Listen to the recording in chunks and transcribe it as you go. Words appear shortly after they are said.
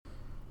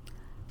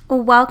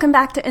Welcome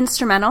back to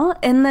Instrumental.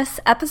 In this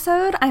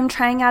episode, I'm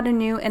trying out a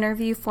new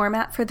interview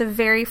format for the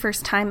very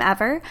first time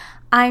ever.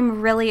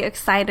 I'm really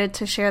excited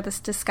to share this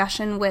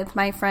discussion with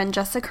my friend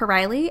Jessica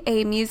Riley,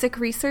 a music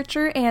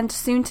researcher and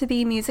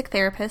soon-to-be music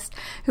therapist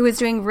who is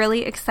doing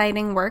really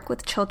exciting work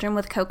with children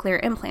with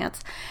cochlear implants.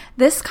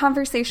 This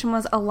conversation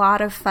was a lot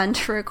of fun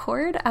to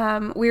record.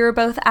 We were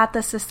both at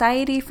the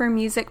Society for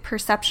Music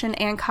Perception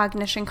and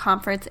Cognition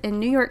Conference in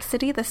New York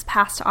City this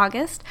past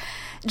August.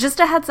 Just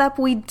a heads up,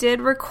 we did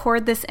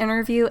record this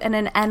interview in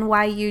an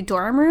NYU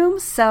dorm room,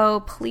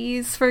 so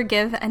please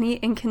forgive any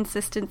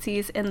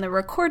inconsistencies in the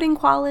recording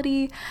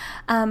quality.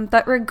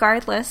 But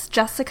regardless,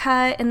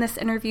 Jessica in this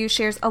interview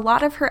shares a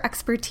lot of her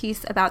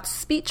expertise about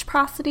speech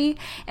prosody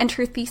and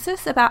her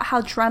thesis about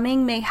how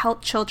drumming may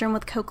help children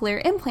with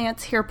cochlear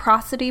implants hear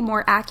prosody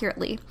more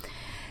accurately.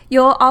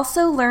 You'll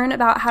also learn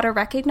about how to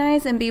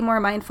recognize and be more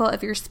mindful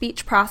of your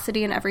speech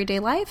prosody in everyday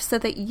life so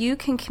that you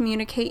can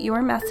communicate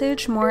your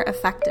message more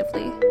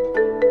effectively.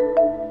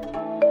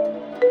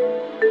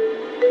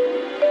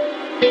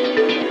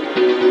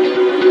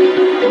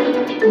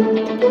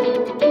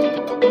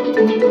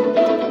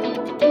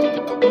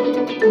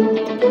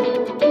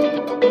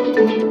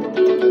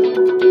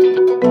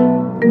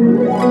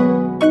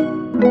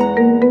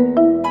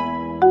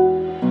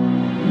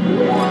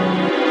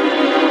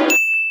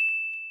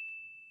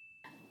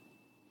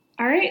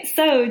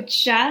 So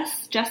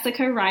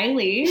Jessica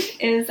Riley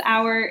is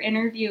our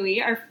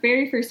interviewee, our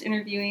very first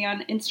interviewee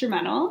on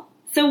Instrumental.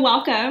 So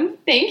welcome.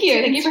 Thank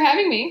you. Thank you for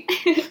having me.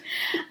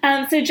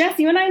 So Jess,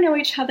 you and I know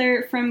each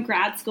other from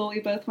grad school. We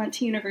both went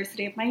to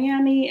University of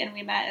Miami, and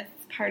we met as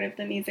part of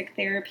the music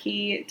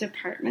therapy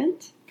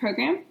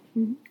program.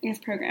 Mm-hmm. Yes,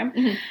 program.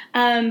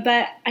 Mm-hmm.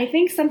 But I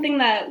think something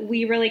that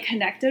we really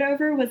connected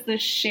over was the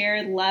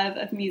shared love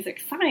of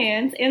music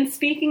science. And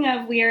speaking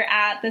of, we are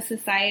at the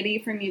Society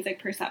for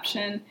Music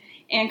Perception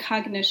and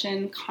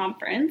Cognition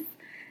Conference,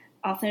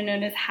 also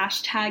known as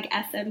hashtag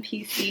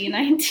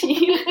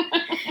SMPC19.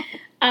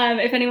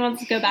 If anyone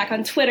wants to go back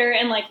on Twitter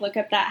and look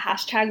up that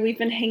hashtag, we've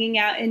been hanging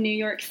out in New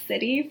York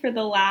City for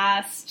the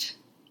last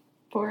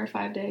 4 or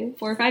 5 days.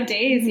 4 or 5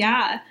 days, mm-hmm.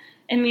 Yeah.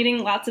 And meeting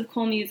lots of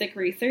cool music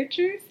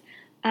researchers.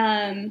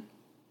 And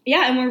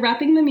we're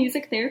repping the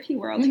music therapy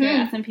world mm-hmm. here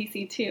at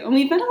SMPC too. And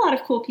we've met a lot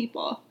of cool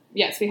people.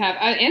 Yes, we have.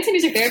 And some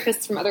music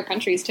therapists from other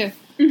countries too.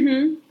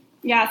 Mm-hmm.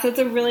 Yeah, so it's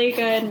a really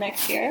good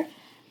mix here.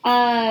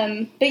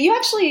 But you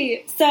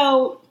actually,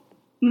 so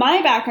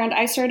my background,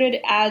 I started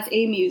as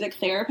a music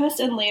therapist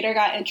and later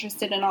got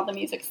interested in all the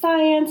music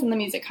science and the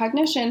music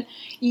cognition.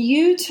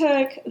 You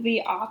took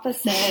the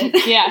opposite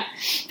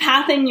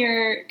path in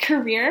your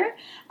career.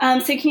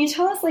 So can you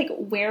tell us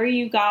where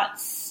you got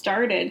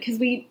started? Because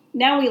we're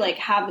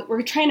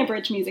trying to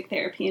bridge music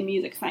therapy and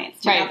music science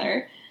together.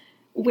 Right.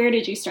 Where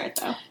did you start,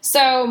 though?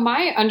 So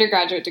my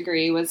undergraduate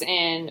degree was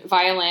in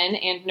violin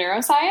and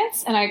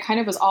neuroscience, and I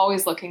kind of was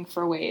always looking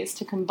for ways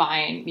to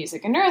combine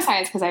music and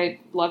neuroscience because I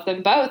love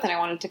them both, and I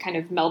wanted to kind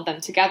of meld them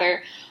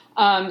together.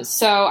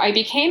 So I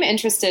became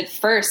interested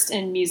first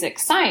in music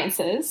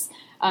sciences,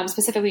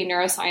 specifically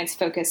neuroscience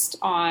focused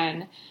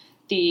on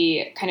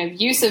the kind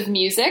of use of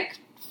music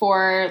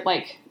for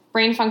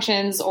brain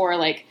functions or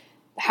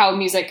how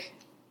music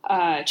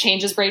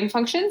changes brain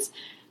functions.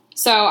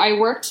 So I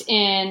worked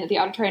in the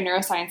auditory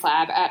neuroscience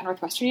lab at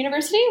Northwestern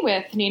University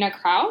with Nina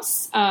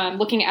Kraus,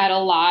 looking at a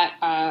lot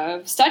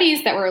of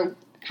studies that were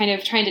kind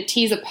of trying to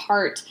tease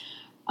apart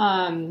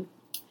the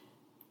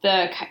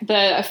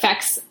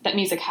effects that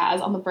music has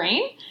on the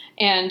brain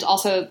and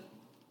also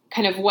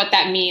kind of what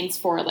that means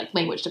for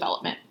language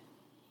development.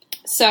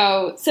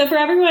 So for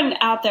everyone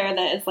out there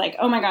that is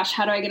oh my gosh,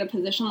 how do I get a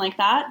position like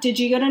that? Did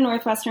you go to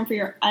Northwestern for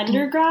your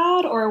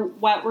undergrad, or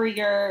what was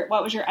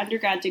your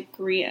undergrad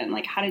degree in?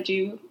 How did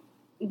you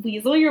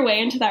weasel your way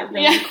into that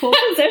really cool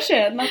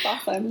position? That's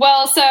awesome.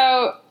 Well,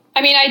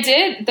 I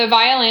did the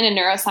violin and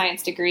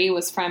neuroscience degree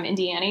was from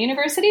Indiana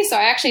University, so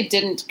I actually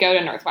didn't go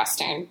to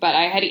Northwestern, but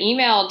I had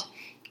emailed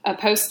a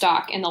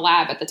postdoc in the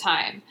lab at the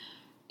time,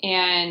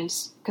 and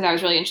because I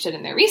was really interested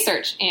in their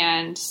research,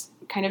 and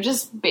kind of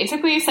just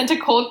basically sent a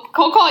cold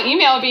call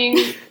email being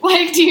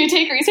do you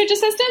take research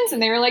assistants?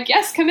 And they were like,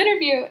 yes, come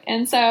interview.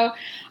 And so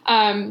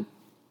a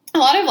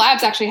lot of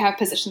labs actually have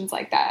positions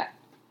like that.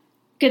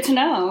 Good to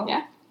know.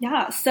 Yeah.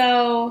 Yeah.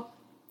 So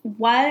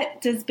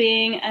what does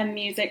being a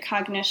music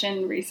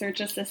cognition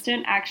research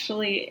assistant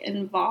actually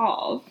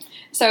involve?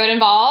 So it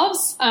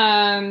involves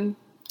pretty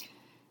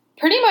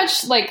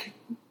much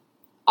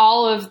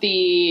all of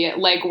the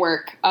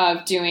legwork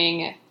of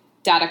doing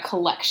data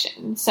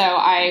collection. So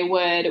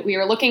we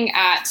were looking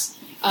at,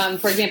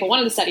 for example, one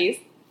of the studies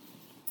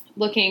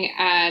looking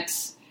at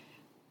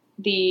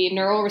the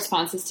neural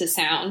responses to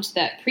sound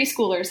that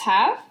preschoolers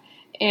have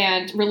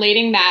and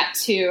relating that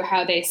to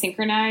how they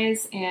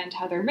synchronize and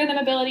how their rhythm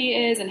ability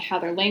is and how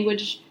their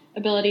language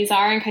abilities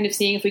are, and kind of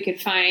seeing if we could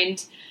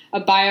find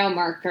a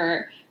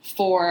biomarker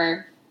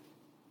for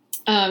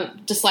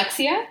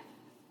dyslexia,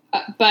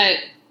 but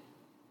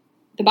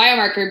the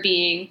biomarker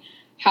being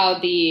how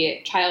the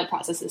child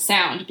processes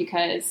sound,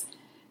 because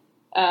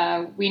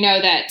we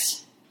know that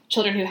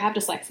children who have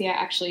dyslexia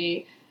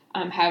actually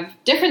have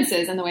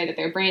differences in the way that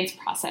their brains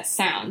process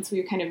sounds.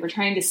 We were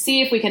trying to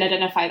see if we could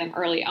identify them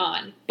early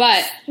on.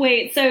 But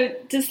wait, so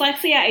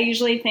dyslexia I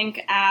usually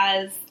think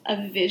as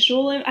a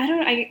visual. I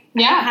don't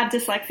have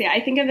dyslexia. I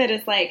think of it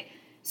as like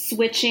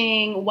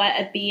switching what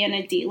a B and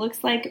a D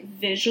looks like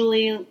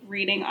visually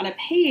reading on a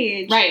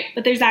page. Right.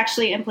 But there's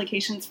actually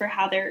implications for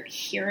how they're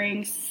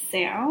hearing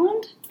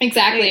sound.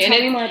 Exactly. Wait, tell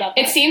me more about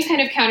that. It seems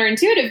kind of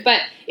counterintuitive,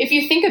 but if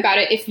you think about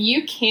it, if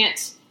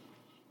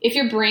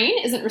your brain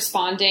isn't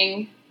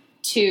responding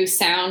to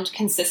sound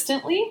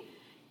consistently,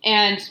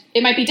 and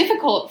it might be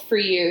difficult for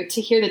you to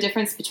hear the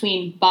difference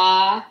between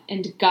ba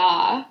and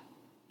ga,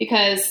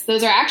 because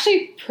those are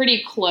actually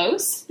pretty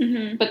close,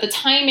 but the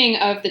timing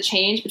of the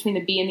change between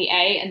the B and the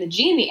A and the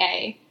G and the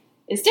A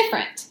is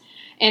different.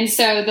 And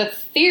so the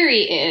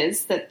theory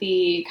is that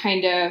the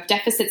kind of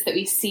deficits that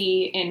we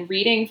see in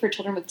reading for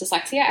children with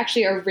dyslexia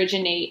actually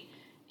originate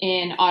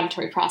in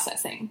auditory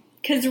processing.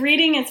 Because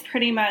reading is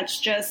pretty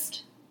much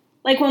just,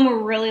 like when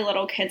we're really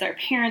little kids, our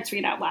parents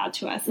read out loud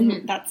to us,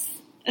 and that's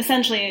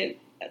essentially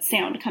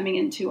sound coming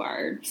into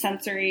our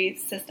sensory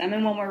system.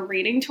 And when we're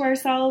reading to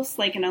ourselves,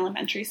 like in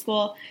elementary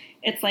school,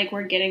 it's like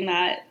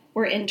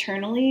we're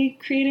internally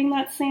creating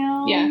that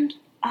sound. Yeah.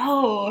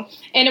 Oh.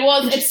 And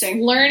it's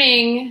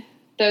learning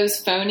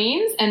those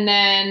phonemes and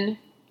then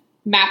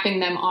mapping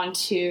them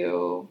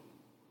onto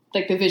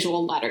like the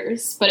visual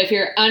letters. But if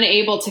you're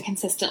unable to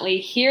consistently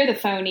hear the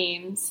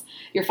phonemes,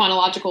 your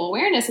phonological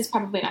awareness is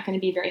probably not going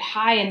to be very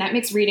high, and that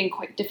makes reading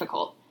quite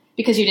difficult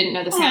because you didn't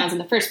know the sounds in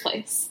the first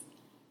place.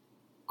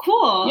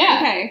 Cool. Yeah.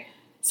 Okay.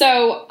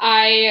 So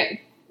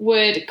I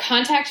would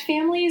contact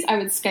families. I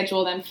would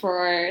schedule them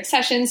for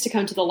sessions to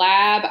come to the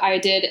lab. I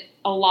did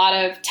a lot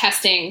of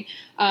testing,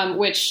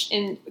 which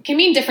can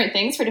mean different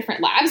things for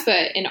different labs,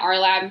 but in our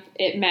lab,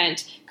 it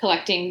meant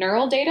collecting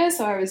neural data.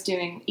 So I was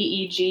doing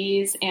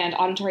EEGs and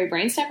auditory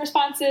brainstem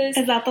responses.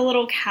 Is that the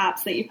little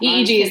caps that you put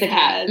EEG on is the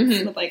cap.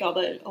 with like all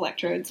the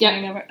electrodes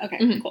running over?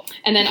 Okay, cool.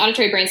 And then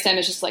auditory brainstem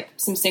is just like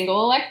some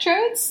single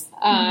electrodes.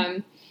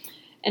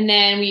 And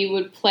then we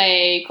would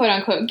play quote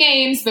unquote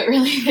games, but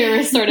really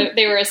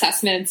they were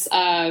assessments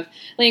of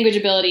language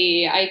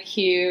ability,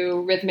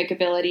 IQ, rhythmic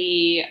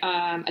ability,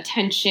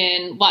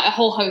 attention, a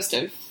whole host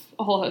of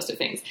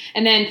things.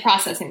 And then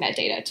processing that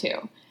data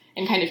too,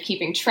 and kind of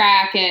keeping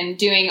track and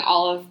doing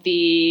all of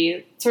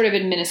the sort of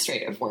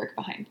administrative work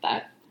behind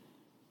that.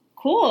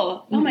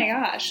 Cool. Oh my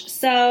gosh.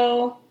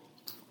 So,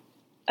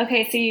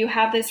 okay, so you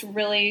have this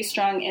really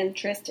strong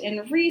interest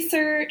in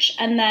research,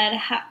 and then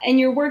and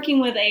you're working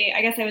with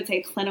I guess I would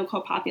say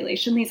clinical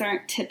population. These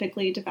aren't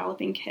typically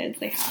developing kids.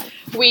 They have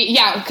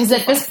because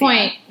at this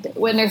point,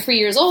 when they're 3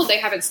 years old, they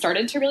haven't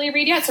started to really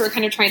read yet. So we're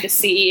kind of trying to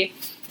see,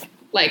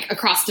 like,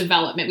 across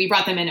development. We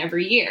brought them in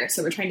every year,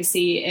 so we're trying to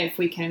see if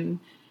we can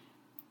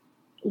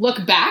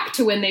look back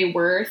to when they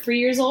were 3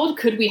 years old.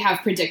 Could we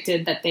have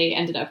predicted that they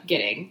ended up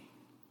getting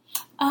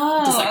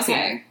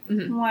dyslexia?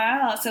 Okay.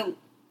 Wow. So.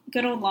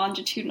 Good old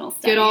longitudinal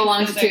study. Good old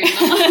longitudinal.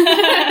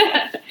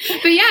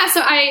 But yeah, so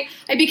I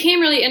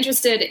became really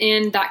interested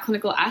in that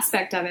clinical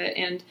aspect of it,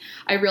 and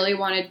I really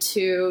wanted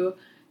to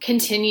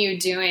continue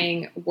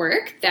doing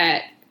work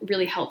that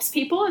really helps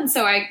people. And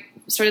so I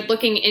started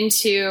looking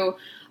into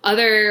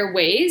other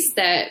ways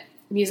that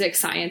music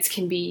science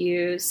can be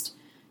used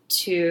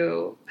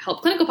to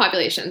help clinical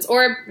populations,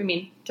 or,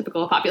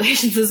 typical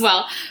populations as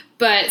well.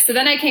 But so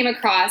then I came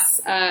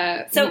across...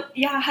 how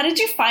did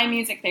you find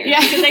music therapy? Yeah.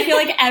 Because I feel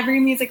like every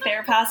music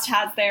therapist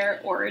has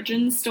their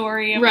origin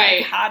story of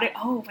right.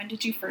 When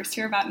did you first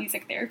hear about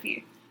music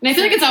therapy? And I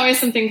feel like it's always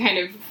something kind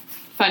of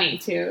funny,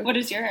 too. What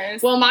is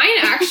yours? Well, mine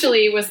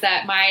actually was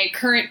that my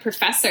current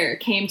professor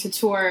came to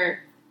tour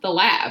the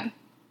lab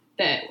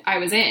that I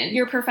was in.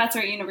 Your professor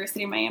at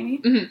University of Miami?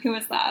 Mm-hmm. Who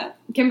was that?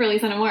 Kimberly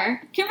Senamore.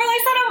 Kimberly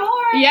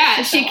Senamore! Yeah,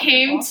 That's she so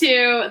came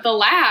to the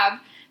lab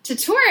to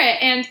tour it,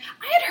 and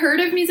I had heard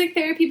of music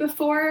therapy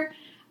before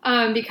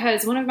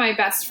because one of my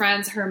best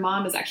friends, her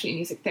mom is actually a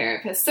music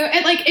therapist. So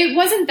it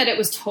wasn't that it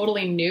was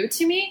totally new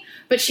to me,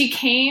 but she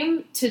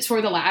came to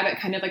tour the lab at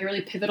kind of like a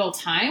really pivotal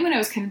time when I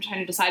was kind of trying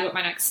to decide what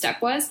my next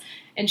step was.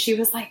 And she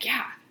was like,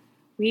 yeah,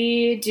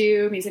 we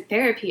do music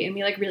therapy, and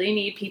we really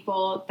need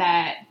people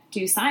that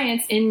do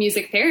science in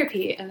music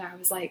therapy. And I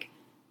was like,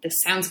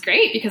 this sounds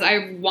great, because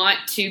I want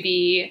to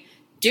be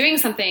doing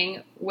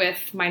something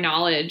with my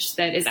knowledge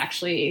that is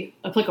actually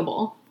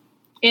applicable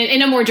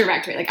in a more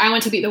direct way. I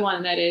want to be the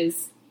one that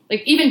is,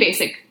 even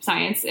basic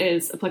science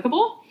is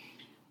applicable,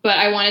 but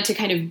I wanted to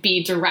kind of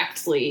be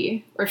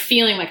directly, or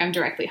feeling like I'm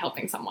directly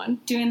helping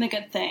someone. Doing the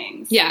good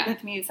things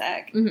with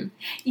music. Mm-hmm.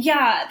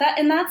 Yeah,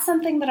 that's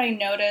something that I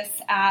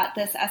noticed at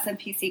this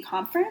SMPC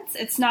conference.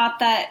 It's not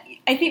that,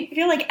 I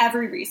feel like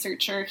every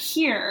researcher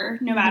here,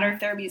 no matter if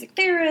they're a music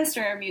theorist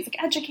or a music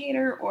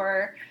educator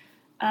or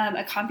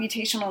a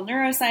computational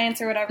neuroscience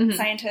or whatever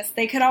scientist,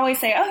 they could always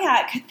say, oh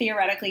yeah, it could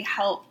theoretically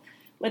help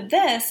with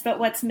this, but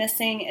what's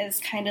missing is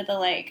kind of the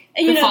like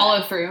the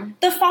follow through.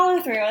 The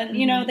follow through, and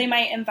you know, they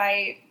might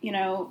invite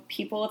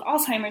people with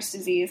Alzheimer's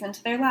disease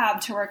into their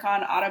lab to work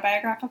on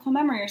autobiographical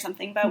memory or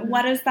something. But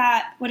what is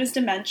that? What is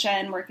dementia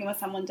and working with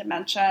someone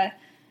dementia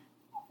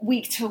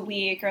week to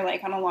week or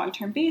like on a long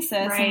term basis,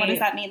 and what does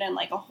that mean in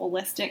like a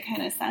holistic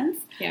kind of sense?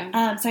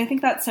 Yeah. So I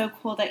think that's so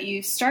cool that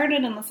you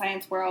started in the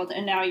science world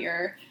and now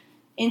you're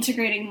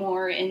integrating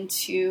more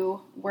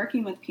into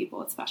working with people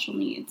with special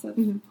needs of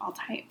all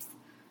types.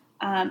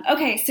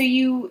 Okay, so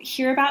you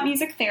hear about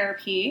music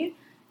therapy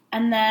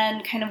and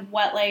then kind of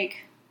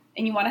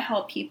and you want to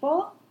help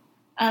people.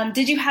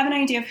 Did you have an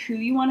idea of who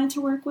you wanted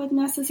to work with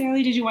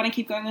necessarily? Did you want to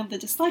keep going with the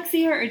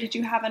dyslexia, or did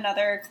you have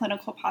another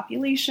clinical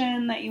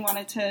population that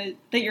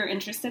you're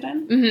interested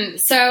in? Mm-hmm.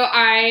 So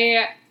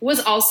I was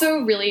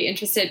also really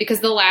interested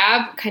because the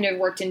lab kind of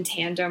worked in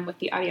tandem with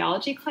the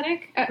audiology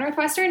clinic at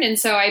Northwestern. And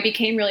so I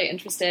became really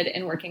interested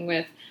in working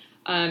with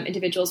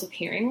individuals with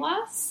hearing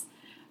loss.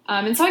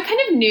 And so I kind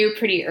of knew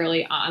pretty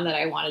early on that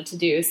I wanted to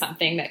do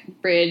something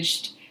that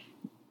bridged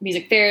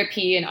music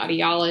therapy and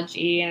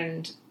audiology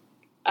and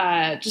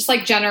just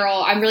like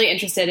general, I'm really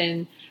interested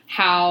in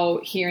how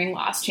hearing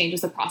loss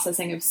changes the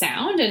processing of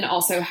sound, and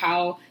also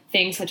how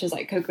things such as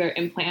like cochlear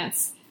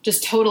implants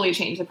just totally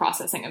change the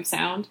processing of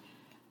sound.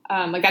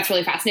 That's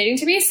really fascinating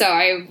to me. So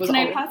I was. Can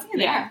I pause you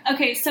there? Yeah.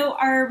 Okay. So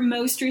our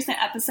most recent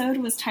episode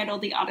was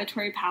titled "The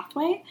Auditory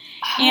Pathway,"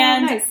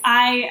 and nice.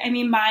 I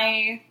mean,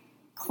 my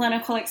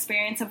clinical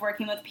experience of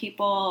working with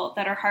people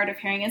that are hard of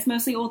hearing is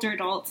mostly older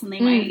adults, and they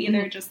might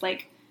either just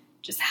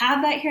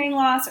have that hearing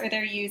loss or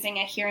they're using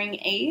a hearing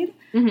aid.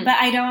 But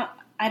I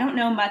don't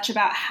know much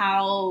about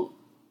how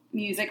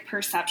music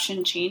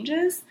perception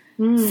changes.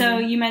 So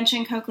you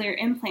mentioned cochlear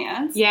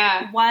implants.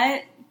 Yeah.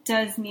 What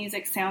does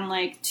music sound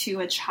like to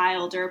a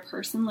child or a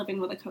person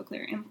living with a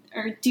cochlear implant?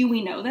 Or do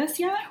we know this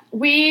yet?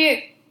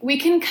 We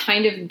can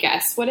kind of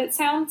guess what it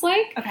sounds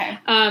like. Okay.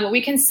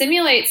 We can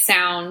simulate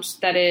sound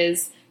that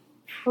is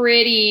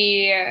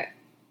pretty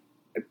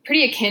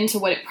akin to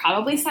what it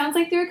probably sounds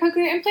like through a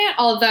cochlear implant,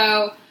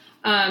 although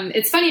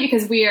it's funny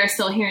because we are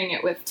still hearing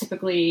it with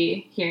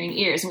typically hearing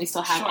ears, and we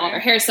still have all of our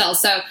hair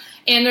cells. So,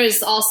 and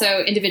there's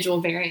also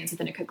individual variants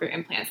within a cochlear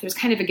implant. There's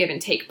kind of a give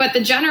and take. But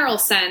the general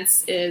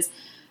sense is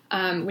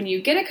when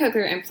you get a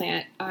cochlear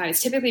implant,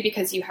 it's typically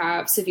because you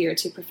have severe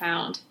to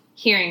profound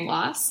hearing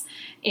loss.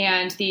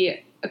 And the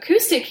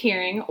acoustic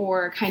hearing,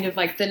 or kind of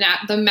like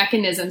the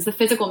mechanisms, the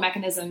physical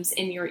mechanisms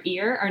in your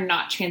ear, are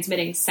not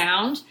transmitting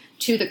sound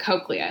to the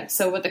cochlea.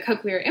 So what the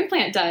cochlear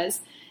implant does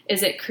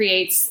is it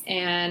creates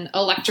an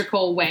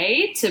electrical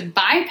way to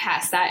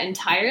bypass that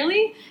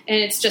entirely, and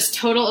it's just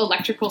total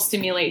electrical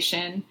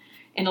stimulation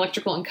and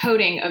electrical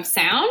encoding of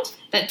sound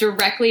that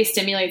directly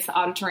stimulates the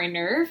auditory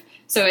nerve,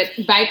 so it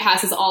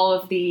bypasses all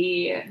of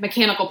the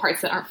mechanical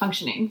parts that aren't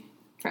functioning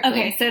correctly.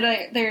 Okay, so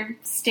they're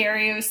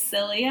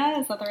stereocilia,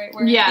 is that the right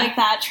word? Yeah. Like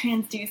that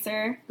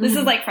transducer. This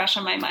is like fresh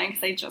on my mind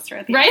because I just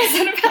wrote the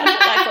episode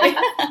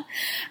about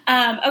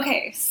it.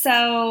 Okay,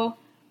 so...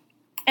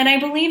 And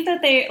I believe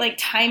that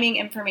timing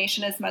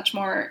information is much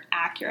more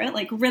accurate.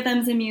 Like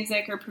rhythms in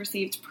music are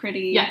perceived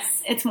pretty.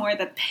 Yes. It's more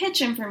the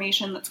pitch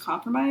information that's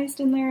compromised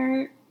in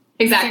their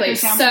exactly.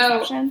 Sound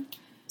perception.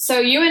 So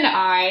you and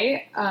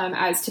I,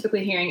 as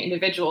typically hearing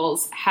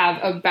individuals,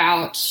 have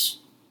about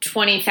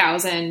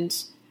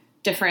 20,000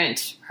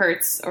 different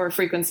hertz or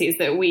frequencies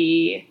that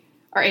we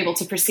are able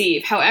to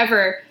perceive.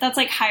 However, that's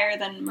like higher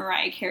than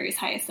Mariah Carey's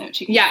highest note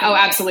she can sing. Oh,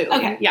 absolutely.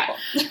 Okay. Yeah.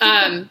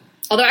 Cool.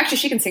 Although actually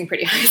she can sing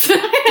pretty high.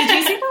 Did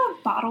you see the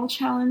bottle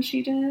challenge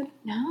she did?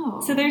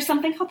 No. So there's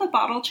something called the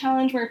bottle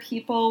challenge where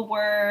people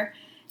were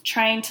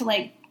trying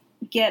to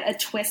get a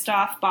twist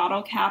off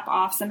bottle cap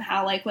off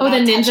somehow, without the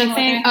ninja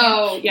thing.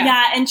 Oh, yeah.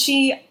 Yeah, and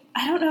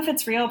I don't know if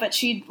it's real, but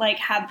she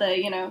had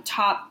the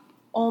top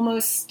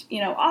almost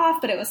off,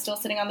 but it was still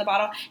sitting on the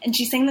bottle, and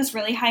she sang this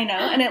really high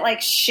note, and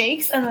it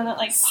shakes, and then it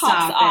pops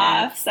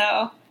off.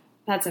 So.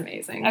 That's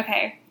amazing.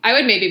 Okay. I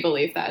would maybe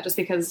believe that just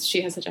because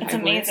she has such a high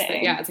voice.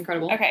 But yeah, it's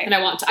incredible. Okay. And I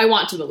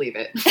want to believe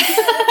it.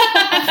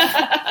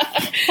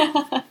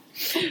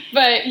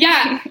 But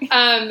yeah,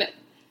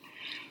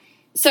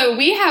 so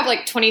we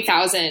have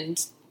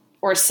 20,000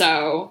 or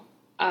so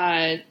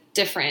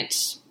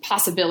different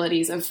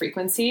possibilities of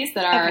frequencies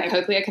that our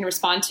cochlea can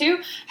respond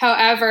to.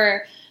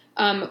 However,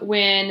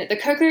 when the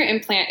cochlear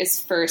implant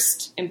is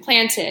first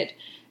implanted,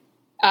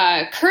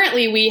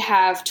 currently we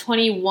have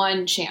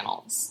 21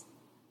 channels.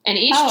 And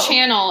each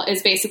channel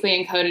is basically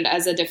encoded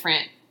as a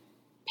different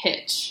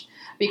pitch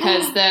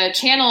because the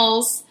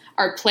channels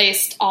are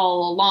placed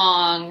all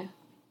along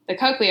the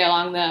cochlea,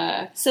 along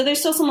the... So there's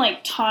still some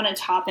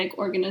tonotopic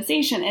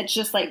organization. It's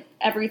just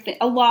everything.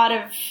 A lot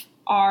of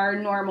our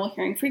normal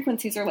hearing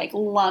frequencies are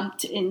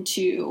lumped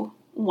into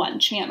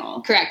one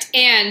channel. Correct.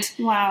 And...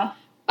 Wow.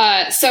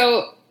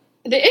 So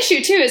the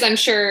issue too is, I'm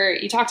sure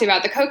you talked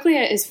about, the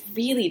cochlea is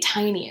really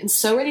tiny, and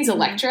so are these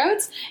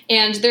electrodes,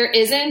 and there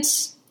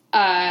isn't...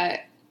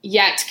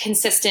 yet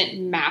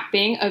consistent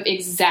mapping of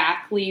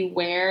exactly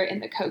where in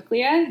the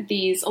cochlea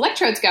these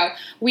electrodes go.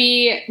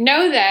 We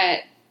know that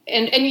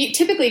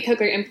typically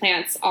cochlear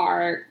implants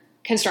are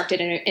constructed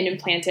and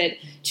implanted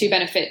to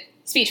benefit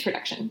speech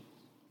production,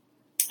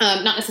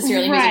 not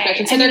necessarily music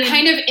production. So they're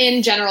kind of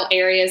in general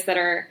areas that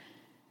are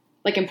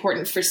like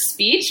important for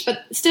speech, but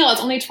still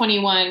it's only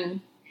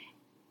 21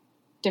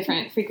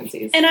 different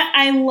frequencies. And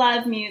I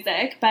love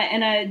music, but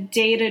in a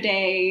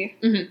day-to-day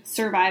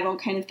survival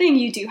kind of thing,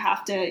 you've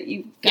got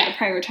to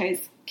prioritize.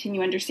 Can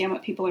you understand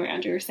what people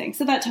around you are saying?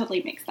 So that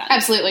totally makes sense.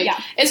 Absolutely.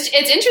 Yeah. It's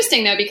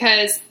interesting though,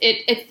 because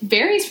it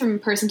varies from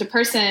person to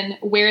person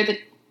where the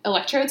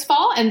electrodes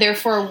fall, and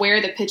therefore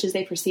where the pitches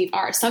they perceive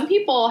are. Some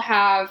people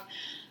have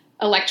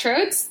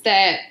electrodes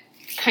that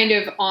kind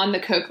of on the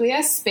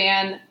cochlea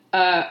span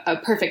a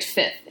perfect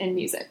fifth in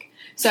music.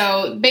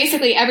 So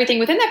basically everything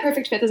within that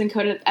perfect fifth is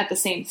encoded at the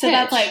same pitch. So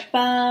that's like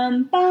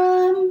bum,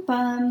 bum,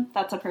 bum.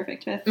 That's a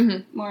perfect fifth,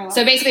 more or less.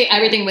 So basically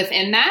everything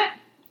within that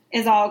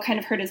is all kind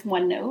of heard as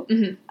one note.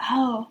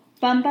 Oh,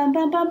 bum, bum,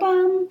 bum, bum,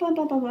 bum, bum,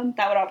 bum, bum, bum.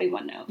 That would all be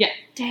one note. Yeah.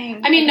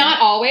 Dang. I mean, not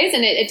always,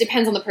 and it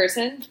depends on the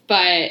person,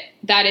 but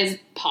that is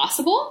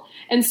possible.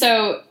 And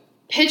so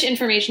pitch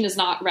information is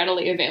not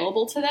readily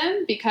available to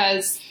them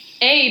because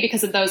A,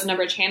 because of those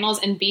number of channels,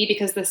 and B,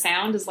 because the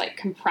sound is like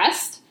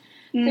compressed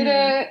through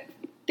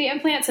the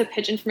implant, so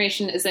pitch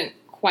information isn't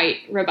quite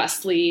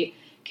robustly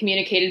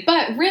communicated,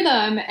 but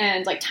rhythm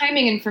and like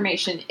timing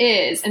information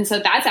is. And so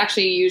that's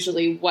actually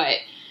usually what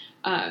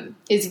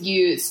is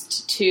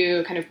used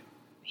to kind of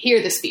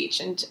hear the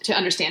speech and to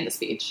understand the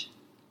speech.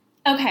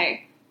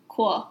 Okay,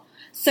 cool.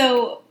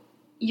 So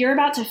you're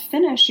about to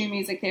finish your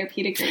music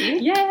therapy degree.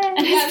 Yay!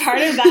 And as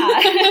part of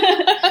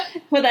that,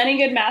 with any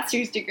good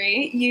master's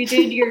degree, you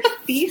did your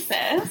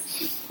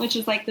thesis, which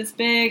is like this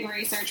big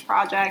research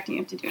project. You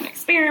have to do an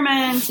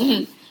experiment,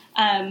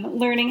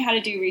 learning how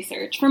to do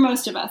research. For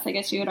most of us, I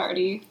guess you had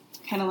already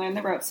kind of learned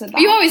the ropes of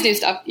that. You always do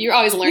stuff. You're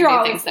always learning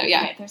new things, though,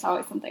 yeah. Right, there's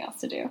always something else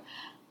to do.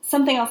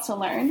 Something else to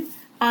learn.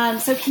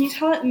 So can you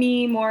tell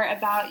me more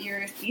about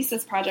your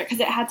thesis project? Because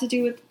it had to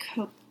do with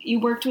you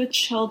worked with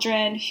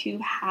children who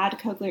had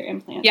cochlear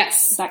implants.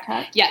 Yes. Is that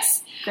correct?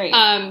 Yes. Great.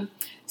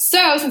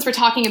 So since we're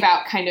talking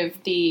about kind of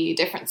the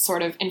different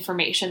sort of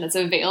information that's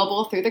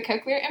available through the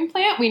cochlear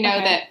implant, we know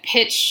that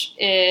pitch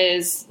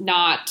is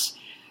not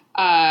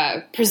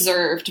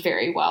preserved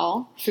very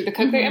well through the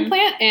cochlear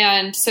implant.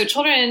 And so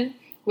children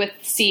with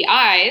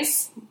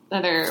CIs,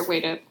 another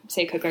way to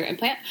say cochlear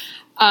implant,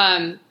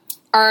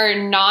 are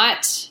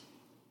not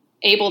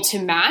able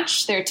to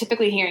match their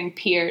typically hearing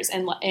peers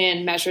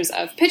in measures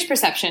of pitch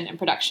perception and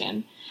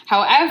production.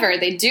 However,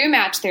 they do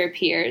match their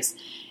peers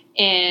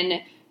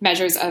in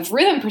measures of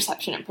rhythm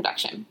perception and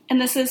production. And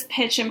this is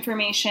pitch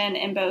information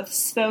in both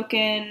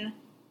spoken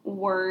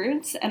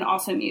words and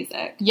also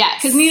music.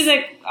 Yes. Because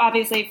music,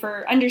 obviously,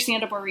 for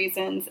understandable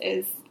reasons,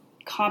 is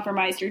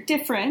compromised or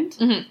different,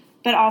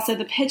 but also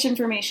the pitch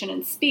information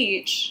in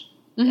speech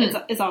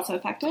is also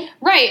affected.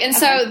 Right. And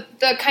so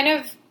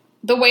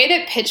the way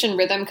that pitch and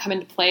rhythm come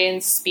into play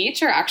in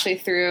speech are actually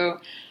through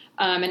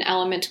an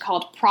element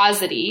called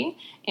prosody.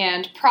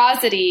 And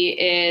prosody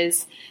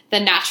is the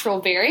natural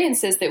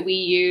variances that we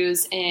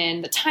use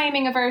in the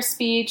timing of our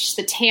speech,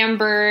 the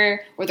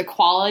timbre or the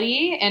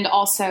quality, and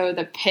also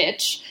the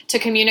pitch to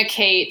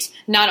communicate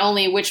not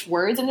only which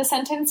words in the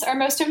sentence are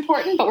most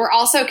important, but we're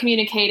also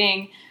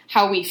communicating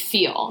how we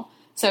feel.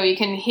 So you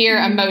can hear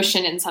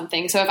emotion in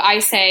something. So if I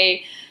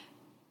say,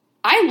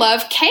 I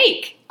love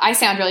cake, I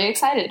sound really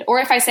excited. Or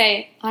if I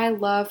say, I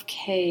love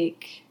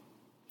cake,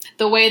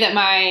 the way that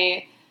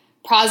my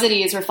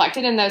prosody is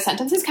reflected in those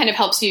sentences kind of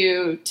helps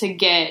you to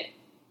get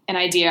an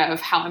idea of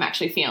how I'm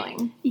actually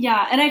feeling.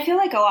 Yeah, and I feel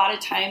like a lot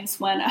of times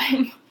when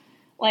I'm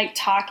like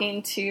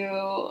talking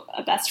to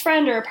a best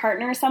friend or a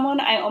partner or someone,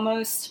 I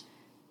almost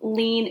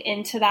lean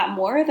into that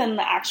more than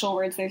the actual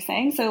words they're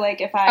saying. So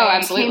like if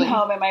I came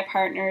home and my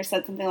partner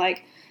said something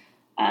like,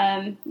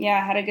 yeah,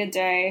 I had a good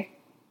day.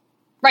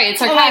 Right, it's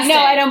sarcastic. No,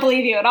 I don't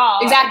believe you at all.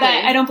 Exactly.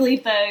 I don't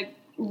believe the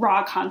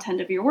raw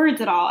content of your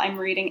words at all. I'm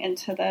reading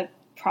into the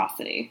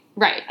prosody.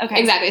 Right. Okay.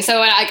 Exactly. So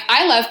like,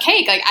 I love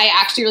cake. Like I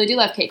actually really do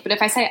love cake. But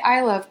if I say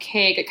I love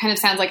cake, it kind of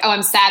sounds like, oh,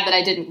 I'm sad that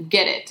I didn't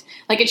get it.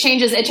 Like it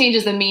changes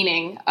the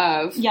meaning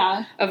of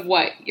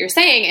what you're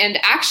saying. And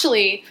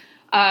actually,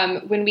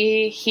 when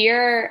we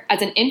hear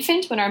as an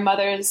infant, when our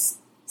mothers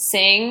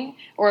sing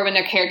or when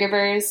their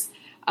caregivers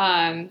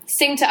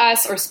sing to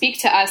us or speak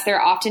to us,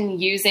 they're often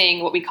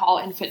using what we call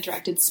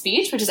infant-directed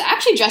speech, which is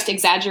actually just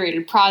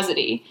exaggerated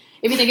prosody.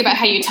 If you think about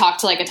how you talk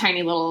to like a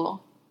tiny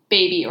little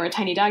baby or a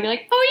tiny dog, you're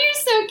like, oh,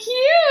 you're so cute,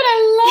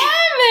 I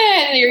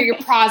love it. And your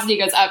prosody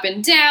goes up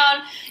and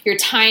down. Your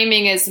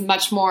timing is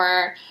much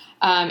more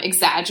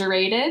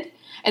exaggerated.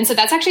 And so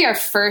that's actually our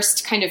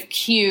first kind of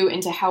cue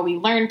into how we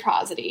learn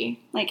prosody.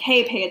 Like,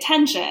 hey, pay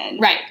attention.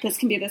 Right. This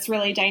can be this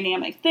really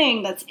dynamic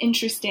thing that's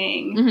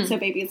interesting, so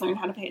babies learn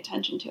how to pay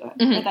attention to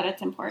it, or that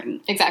it's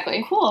important.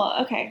 Exactly. Cool,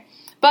 okay.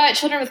 But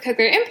children with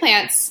cochlear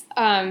implants,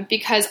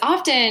 because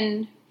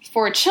often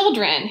for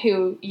children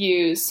who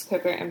use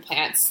cochlear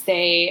implants,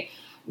 they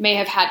may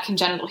have had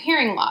congenital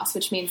hearing loss,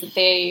 which means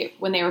that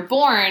when they were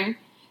born,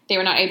 they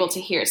were not able to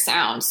hear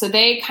sound. So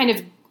they kind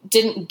of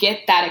didn't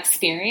get that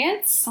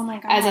experience Oh my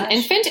gosh. as an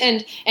infant.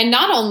 And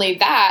not only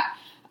that,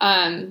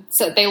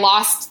 so they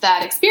lost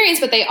that experience,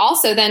 but they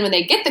also then, when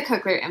they get the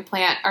cochlear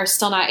implant, are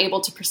still not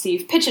able to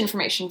perceive pitch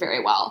information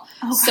very well.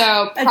 Oh,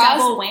 so a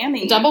double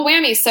whammy. Double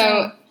whammy.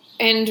 So,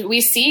 and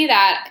we see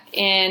that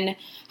in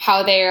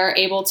how they are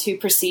able to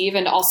perceive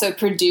and also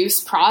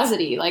produce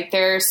prosody. Like,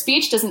 their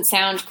speech doesn't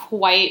sound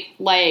quite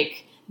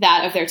like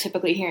that of their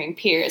typically hearing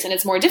peers, and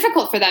it's more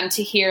difficult for them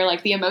to hear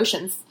like the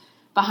emotions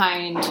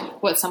behind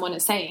what someone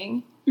is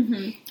saying.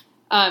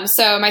 Mm-hmm.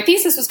 So my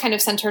thesis was kind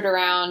of centered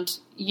around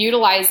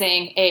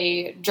utilizing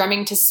a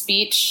drumming to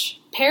speech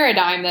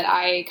paradigm that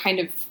I kind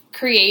of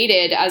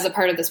created as a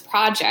part of this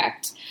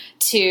project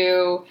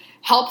to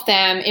help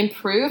them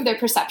improve their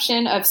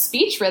perception of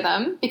speech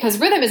rhythm, because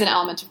rhythm is an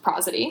element of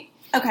prosody.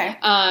 Okay.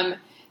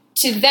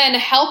 To then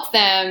help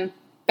them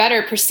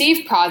better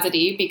perceive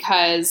prosody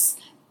because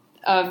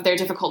of their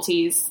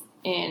difficulties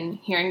in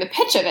hearing the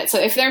pitch of it. So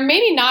if they're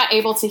maybe not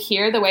able to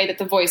hear the way that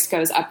the voice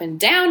goes up and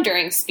down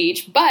during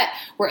speech, but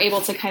we're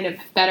able to kind of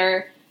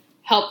better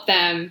help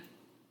them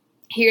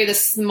hear the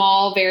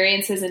small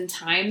variances in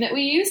time that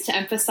we use to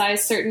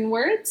emphasize certain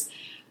words,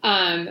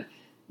 the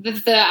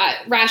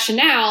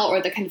rationale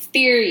or the kind of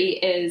theory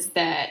is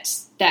that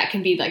that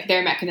can be like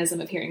their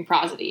mechanism of hearing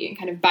prosody and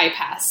kind of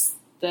bypass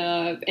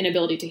the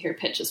inability to hear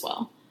pitch as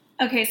well.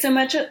 Okay, so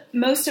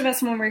most of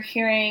us, when we're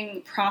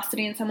hearing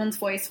prosody in someone's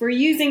voice, we're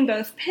using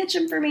both pitch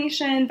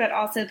information, but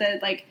also the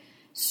like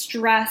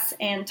stress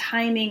and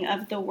timing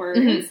of the words.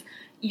 Mm-hmm.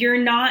 You're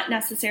not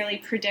necessarily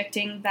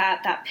predicting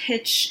that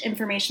pitch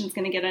information is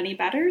going to get any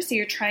better, so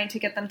you're trying to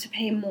get them to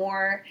pay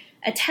more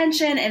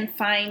attention and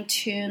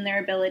fine-tune their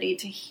ability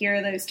to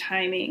hear those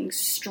timing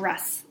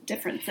stress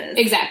differences.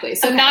 Exactly.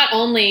 So not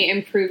only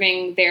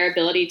improving their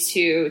ability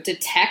to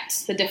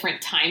detect the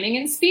different timing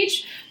in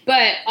speech,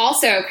 but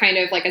also kind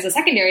of like as a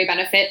secondary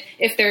benefit,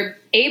 if they're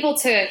able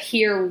to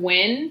hear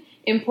when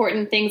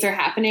important things are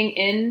happening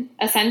in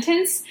a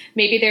sentence,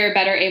 maybe they're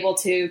better able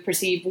to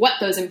perceive what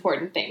those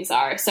important things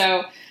are.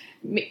 So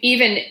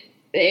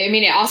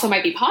it also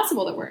might be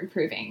possible that we're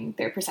improving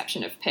their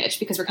perception of pitch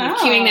because we're kind of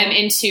cueing them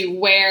into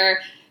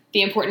where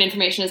the important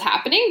information is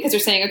happening, because we're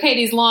saying, okay,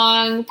 these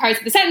long parts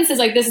of the sentences,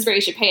 like this is where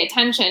you should pay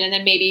attention. And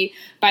then maybe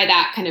by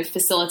that kind of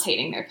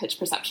facilitating their pitch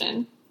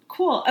perception.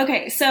 Cool.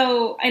 Okay.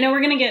 So I know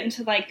we're going to get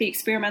into like the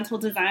experimental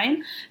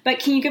design, but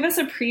can you give us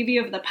a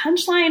preview of the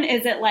punchline?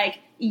 Is it like,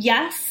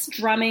 yes,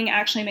 drumming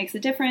actually makes a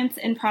difference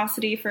in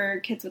prosody for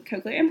kids with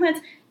cochlear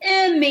implants,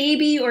 and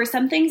maybe, or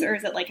some things, or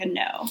is it like a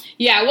no?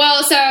 Yeah.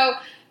 Well, so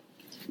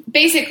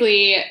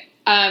basically,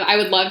 I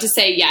would love to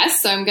say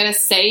yes, so I'm going to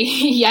say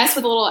yes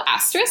with a little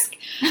asterisk,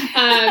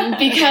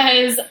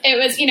 because it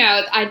was,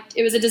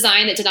 it was a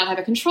design that did not have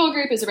a control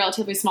group. It was a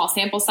relatively small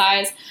sample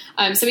size,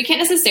 so we can't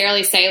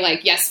necessarily say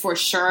like yes for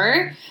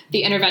sure.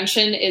 The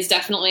intervention is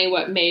definitely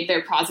what made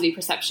their prosody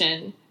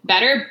perception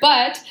better,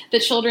 but the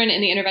children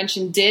in the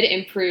intervention did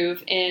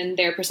improve in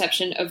their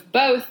perception of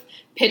both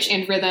pitch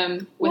and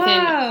rhythm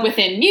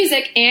within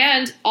music,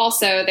 and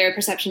also their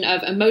perception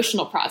of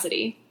emotional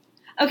prosody.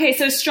 Okay,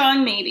 so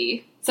strong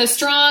maybe. So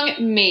strong,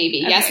 maybe.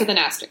 Okay. Yes, with an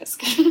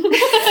asterisk.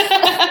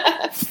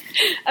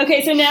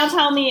 Okay, so now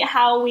tell me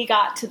how we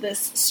got to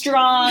this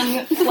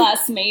strong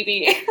plus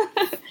maybe.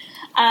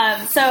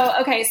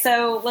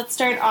 So let's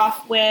start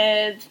off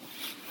with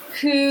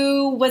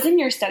who was in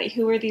your study.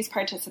 Who were these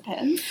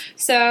participants?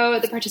 So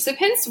the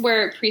participants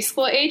were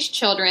preschool-age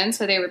children,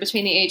 so they were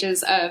between the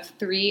ages of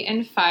 3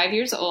 and 5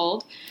 years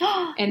old.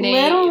 And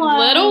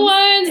little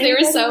ones. They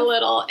were so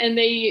little. And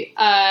they...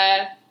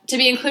 to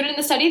be included in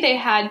the study, they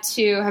had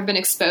to have been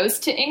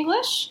exposed to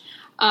English,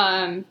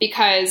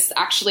 because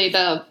actually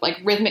the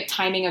rhythmic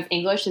timing of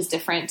English is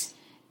different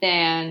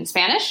than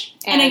Spanish.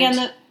 And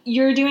again,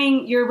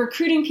 you're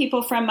recruiting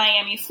people from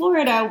Miami,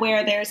 Florida,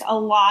 where there's a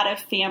lot of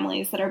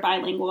families that are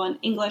bilingual in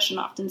English and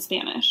often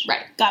Spanish.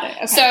 Right. Got it.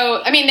 Okay.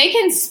 So, they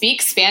can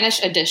speak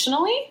Spanish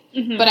additionally,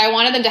 mm-hmm. but I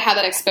wanted them to have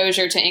that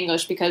exposure to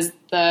English because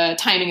the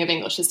timing of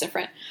English is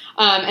different.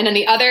 And then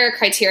the other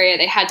criteria,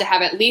 they had to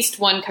have at least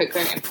one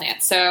cochlear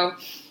implant. So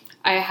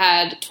I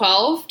had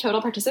 12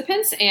 total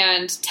participants,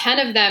 and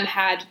 10 of them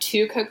had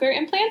 2 cochlear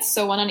implants,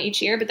 so one on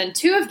each ear, but then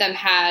 2 of them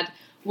had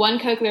 1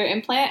 cochlear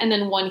implant and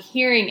then 1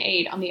 hearing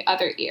aid on the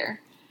other ear.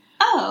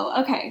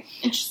 Oh, okay.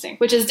 Interesting.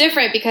 Which is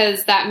different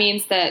because that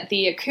means that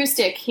the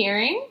acoustic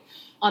hearing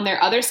on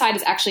their other side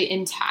is actually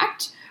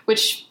intact,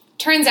 which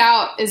turns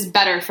out is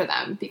better for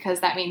them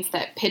because that means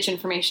that pitch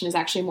information is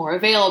actually more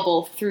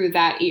available through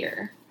that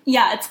ear.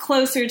 Yeah, it's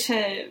closer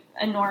to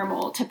a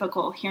normal,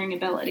 typical hearing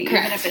ability,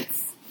 Correct. Even if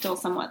it's still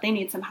somewhat, they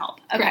need some help.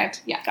 Okay.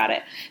 Correct. Yeah. Got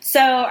it.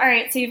 So, all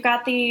right, so you've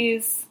got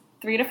these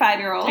 3 to 5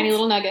 year olds. Tiny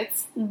little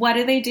nuggets. What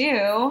do they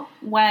do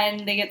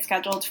when they get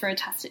scheduled for a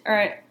test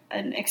or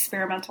an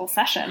experimental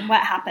session?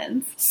 What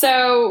happens?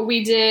 So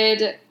we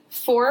did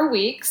 4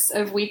 weeks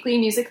of weekly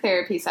music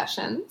therapy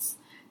sessions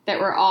that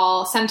were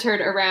all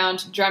centered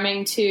around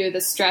drumming to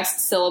the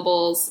stressed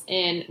syllables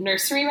in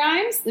nursery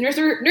rhymes. The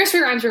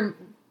nursery rhymes were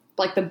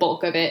like the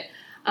bulk of it.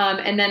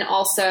 And then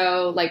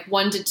also like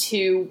 1 to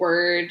 2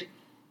 word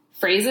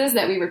phrases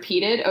that we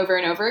repeated over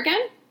and over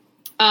again.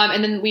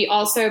 And then we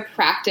also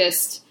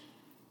practiced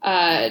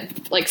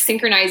like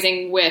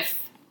synchronizing with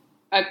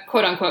a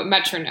quote unquote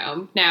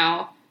metronome.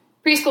 Now,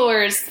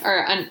 preschoolers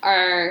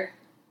are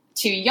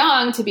too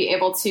young to be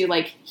able to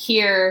like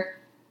hear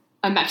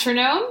a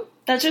metronome.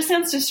 That just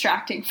sounds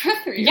distracting for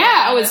 3 years.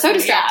 Yeah, oh, it's so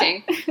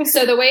distracting. Yeah.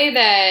 So the way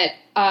that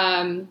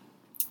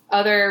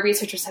other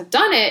researchers have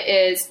done it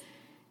is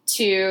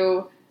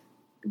to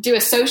do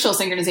a social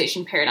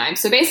synchronization paradigm.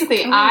 So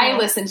basically, I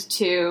listened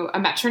to a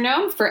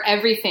metronome for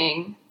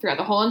everything throughout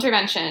the whole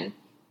intervention.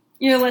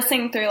 You're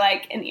listening through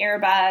like an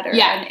earbud or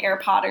an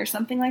AirPod or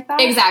something like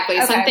that? Exactly.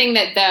 Okay. Something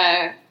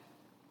that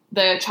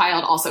the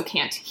child also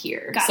can't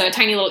hear. Got so it. A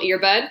tiny little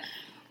earbud.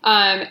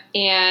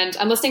 And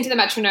I'm listening to the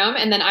metronome,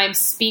 and then I'm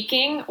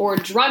speaking or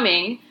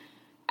drumming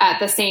at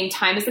the same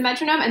time as the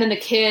metronome. And then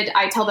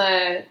I tell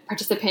the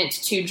participant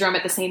to drum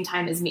at the same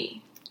time as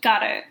me.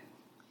 Got it.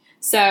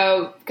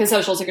 So, because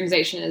social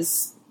synchronization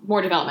is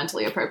more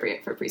developmentally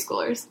appropriate for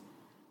preschoolers.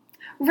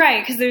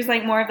 Right, because there's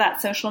like more of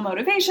that social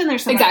motivation.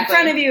 There's someone in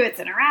front of you. It's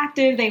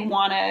interactive. They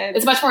want to...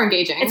 It's much more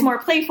engaging. It's more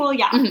playful.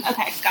 Yeah. Mm-hmm.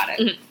 Okay, got it.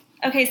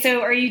 Mm-hmm. Okay,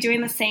 so are you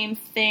doing the same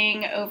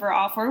thing over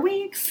all 4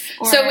 weeks?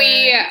 Or so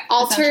we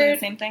altered... Essentially the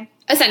same thing?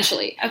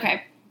 Essentially.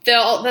 Okay.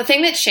 The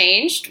thing that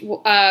changed,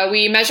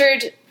 we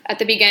measured at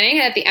the beginning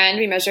and at the end,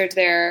 we measured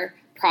their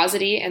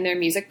prosody and their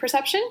music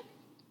perception.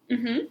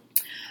 Mm-hmm.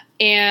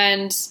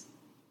 And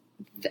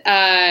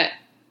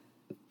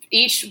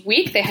each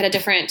week they had a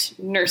different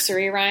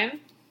nursery rhyme.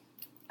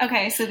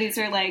 Okay, so these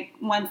are like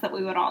ones that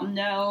we would all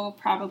know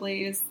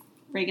probably is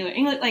regular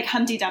English, like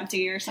Humpty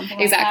Dumpty or something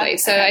like that. Exactly.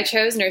 So I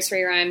chose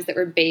nursery rhymes that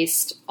were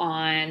based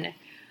on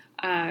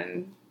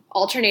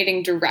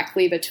alternating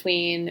directly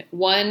between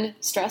one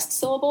stressed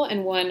syllable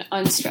and one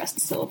unstressed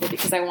syllable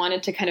because I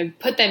wanted to kind of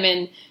put them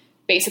in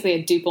basically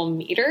a duple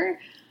meter.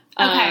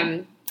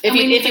 Okay. If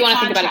you want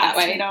to think about it that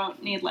way. We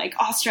don't need like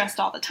all stressed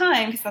all the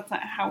time because that's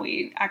not how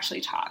we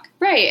actually talk.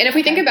 Right. And if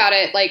we think about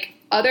it, like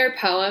other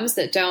poems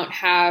that don't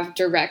have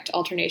direct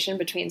alternation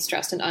between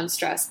stressed and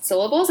unstressed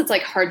syllables, it's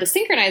like hard to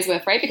synchronize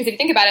with, right? Because if you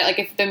think about it, like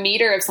if the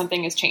meter of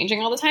something is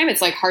changing all the time,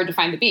 it's like hard to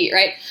find the beat,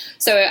 right?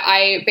 So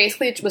I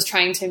basically was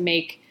trying to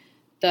make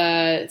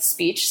the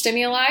speech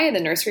stimuli, the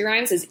nursery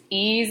rhymes, as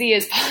easy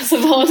as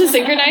possible to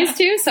synchronize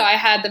to. So I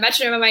had the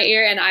metronome in my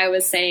ear and I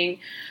was saying,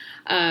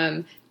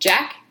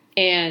 Jack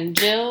and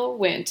Jill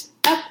went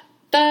up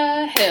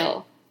the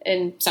hill,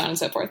 and so on and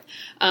so forth.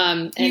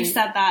 And you've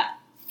said that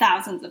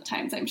thousands of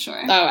times, I'm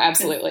sure. Oh,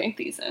 absolutely.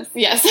 Thesis.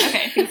 Yes.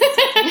 Okay.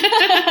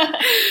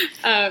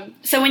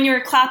 So when you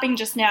were clapping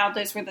just now,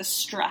 those were the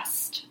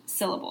stressed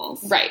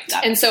syllables. Right.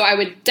 And so I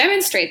would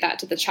demonstrate that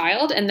to the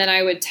child, and then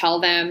I would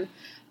tell them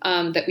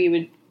that we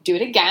would do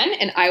it again,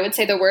 and I would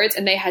say the words,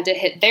 and they had to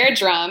hit their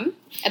drum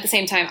at the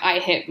same time I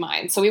hit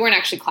mine. So we weren't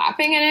actually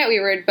clapping in it. We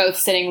were both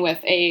sitting with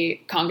a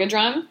conga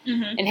drum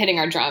and hitting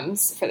our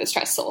drums for the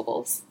stressed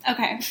syllables.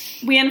 Okay.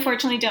 We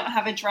unfortunately don't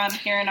have a drum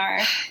here in our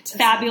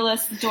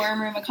fabulous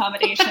dorm room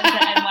accommodations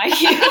at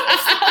NYU.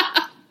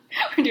 So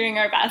we're doing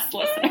our best,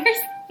 listeners.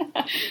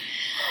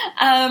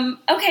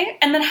 Okay.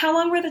 And then how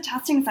long were the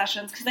testing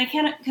sessions? Because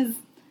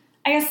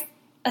I guess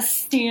a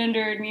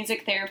standard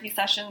music therapy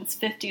session's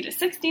 50 to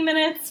 60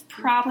 minutes.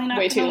 Probably not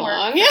way too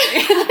long. Yeah.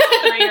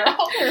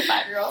 3-year-old or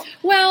 5-year-old.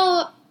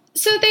 Well,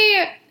 so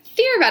they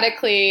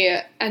theoretically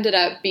ended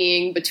up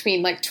being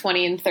between like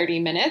 20 and 30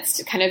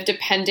 minutes, kind of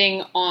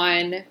depending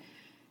on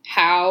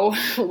how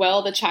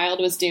well the child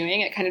was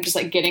doing at kind of just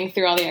like getting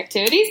through all the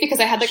activities, because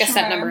I had like a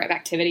set number of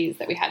activities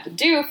that we had to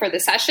do for the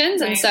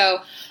sessions. Right. And so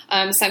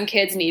some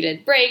kids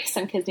needed breaks,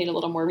 some kids need a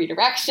little more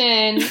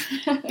redirection.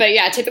 But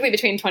yeah, typically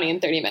between 20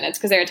 and 30 minutes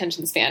because their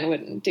attention span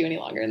wouldn't do any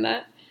longer than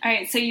that. All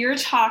right, so you're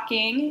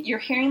talking, you're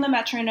hearing the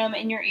metronome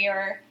in your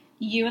ear.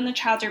 You and the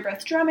child are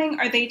both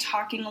drumming. Are they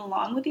talking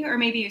along with you? Or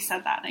maybe you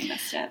said that and I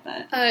missed it.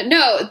 But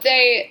no,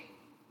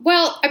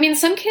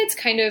 some kids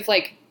kind of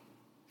like,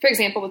 for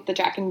example, with the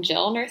Jack and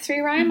Jill nursery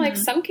rhyme, like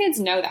some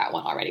kids know that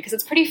one already because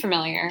it's pretty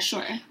familiar.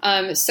 Sure.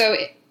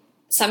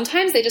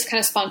 Sometimes they just kind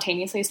of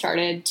spontaneously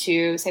started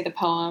to say the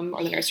poem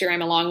or the nursery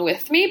rhyme along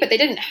with me, but they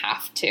didn't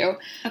have to.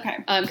 Okay.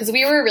 Because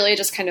we were really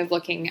just kind of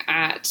looking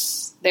at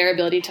their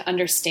ability to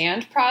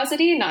understand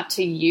prosody, not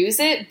to use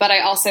it. But I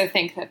also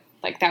think that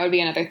like that would be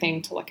another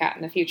thing to look at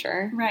in the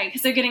future. Right,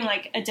 because they're getting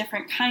like a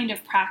different kind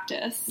of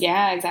practice.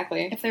 Yeah,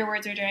 exactly. If their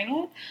words are doing it.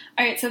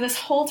 All right, so this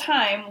whole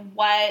time,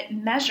 what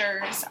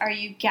measures are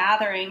you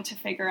gathering to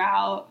figure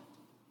out?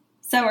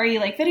 So are you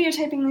like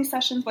videotaping these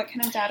sessions? What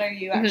kind of data are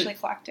you actually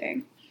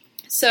collecting?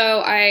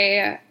 So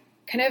I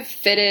kind of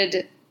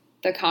fitted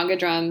the conga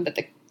drum that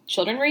the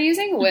children were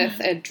using with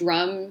a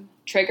drum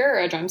trigger or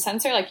a drum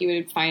sensor like you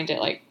would find at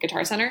like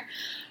Guitar Center.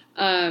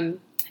 And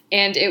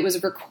it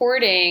was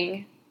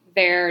recording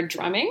their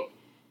drumming.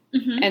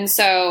 And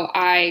so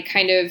I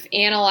kind of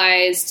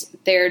analyzed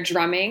their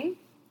drumming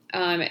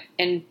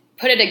and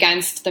put it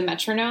against the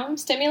metronome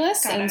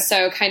stimulus. And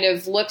so kind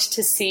of looked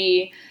to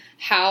see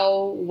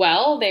how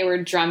well they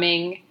were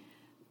drumming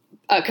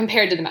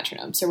compared to the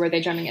metronome. So were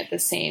they drumming at the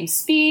same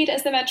speed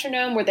as the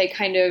metronome? Were they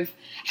kind of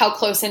how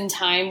close in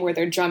time were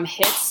their drum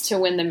hits to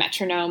when the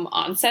metronome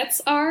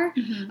onsets are?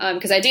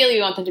 Because ideally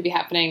we want them to be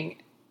happening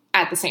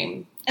at the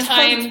same time. As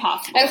close as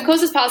possible. As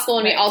close as possible,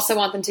 and we also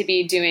want them to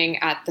be doing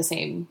at the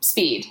same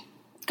speed.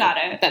 Got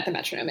it. That the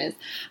metronome is.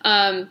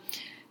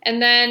 And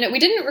then we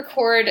didn't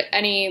record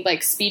any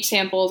like speech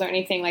samples or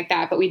anything like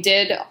that, but we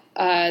did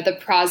the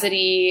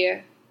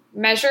prosody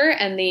measure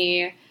and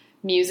the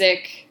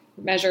music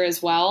measure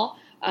as well,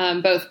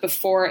 both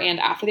before and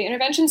after the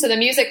intervention. So the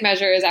music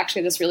measure is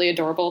actually this really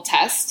adorable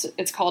test.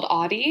 It's called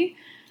Audie.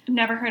 I've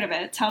never heard of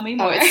it. Tell me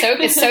more. Oh,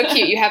 it's so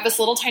cute. You have this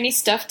little tiny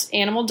stuffed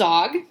animal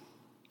dog.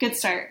 Good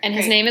start. And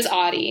his name is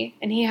Audie,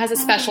 and he has a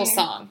special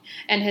song.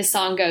 And his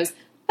song goes,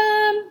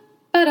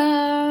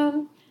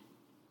 ba-dum.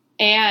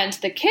 And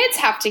the kids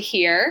have to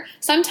hear,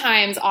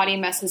 sometimes Audie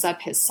messes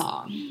up his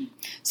song.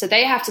 So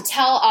they have to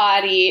tell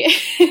Audie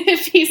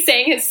if he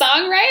sang his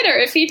song right or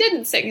if he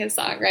didn't sing his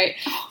song right.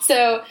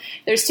 So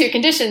there's two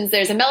conditions.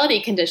 There's a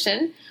melody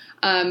condition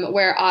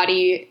where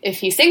Audie, if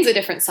he sings a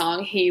different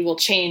song, he will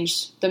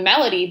change the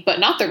melody but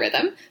not the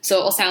rhythm. So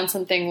it will sound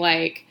something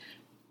like,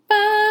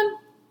 bum,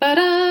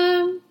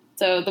 ba-dum.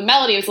 So the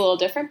melody was a little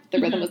different, but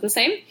the rhythm was the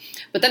same.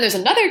 But then there's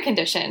another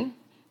condition,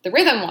 the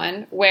rhythm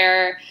one,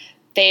 where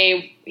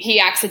he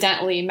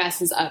accidentally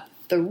messes up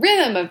the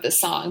rhythm of the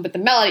song, but the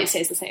melody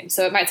stays the same.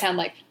 So it might sound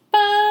like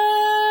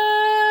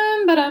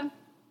bum, ba-dum,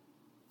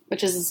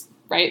 which is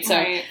right. So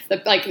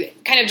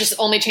kind of just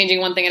only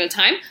changing one thing at a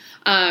time.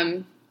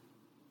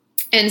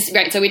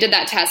 So we did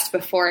that test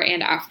before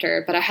and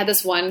after. But I had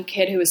this one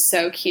kid who was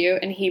so cute,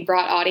 and he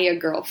brought Audie a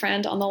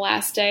girlfriend on the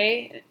last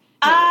day.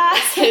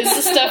 His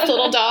stuffed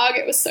little dog.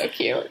 It was so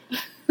cute.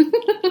 What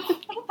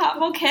a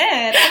thoughtful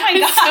kid. Oh my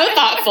God. So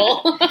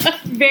thoughtful.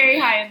 Very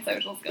high in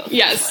social skills.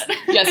 Yes.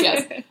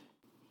 Yes.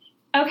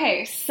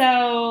 Okay,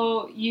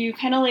 so you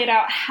kind of laid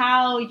out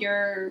how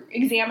you're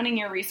examining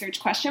your research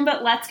question,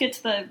 but let's get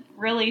to the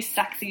really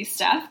sexy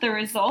stuff, the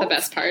results. The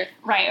best part.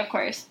 Right, of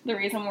course. The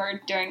reason we're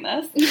doing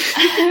this.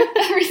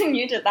 The reason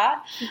you did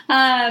that.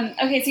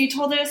 Okay, so you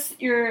told us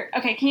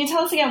can you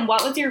tell us again,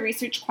 what was your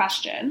research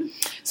question?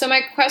 So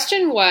my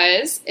question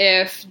was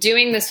if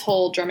doing this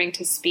whole drumming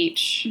to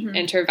speech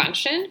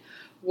intervention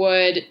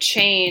would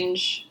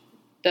change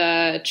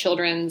the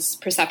children's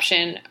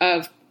perception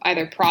of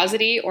either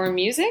prosody or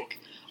music,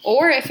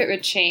 or if it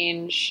would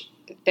change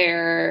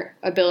their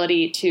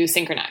ability to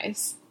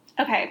synchronize.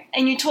 Okay.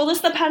 And you told us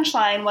the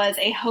punchline was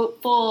a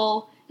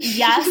hopeful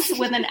yes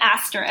with an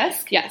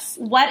asterisk. Yes.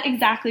 What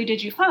exactly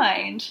did you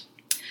find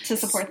to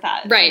support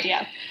that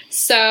idea?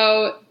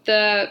 So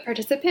the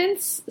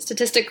participants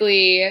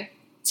statistically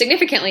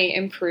significantly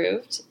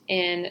improved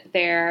in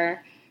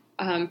their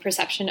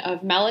perception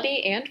of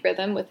melody and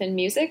rhythm within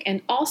music,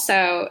 and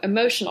also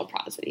emotional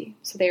prosody.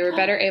 So they were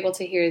better able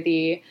to hear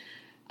the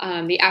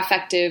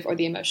affective or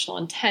the emotional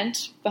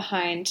intent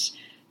behind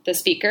the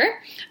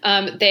speaker.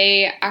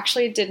 They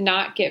actually did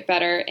not get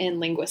better in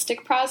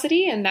linguistic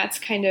prosody, and that's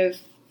kind of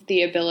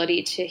the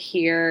ability to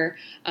hear,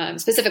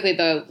 specifically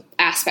the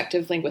aspect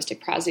of linguistic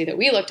prosody that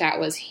we looked at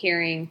was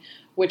hearing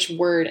which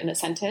word in a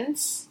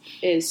sentence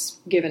is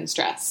given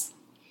stress.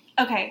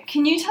 Okay,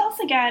 can you tell us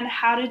again,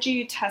 how did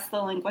you test the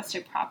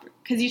linguistic property?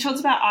 Because you told us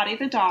about Audie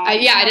the dog. I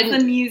didn't.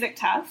 The music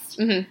test.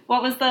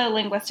 What was the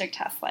linguistic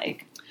test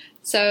like?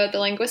 So the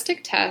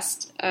linguistic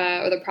test,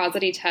 or the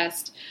prosody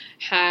test,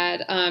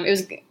 had it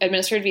was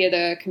administered via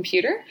the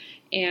computer,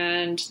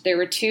 and there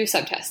were two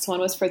subtests. One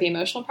was for the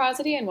emotional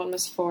prosody, and one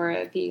was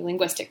for the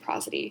linguistic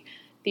prosody.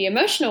 The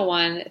emotional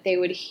one, they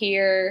would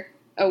hear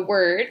a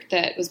word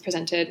that was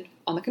presented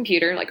on the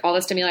computer, like all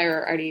the stimuli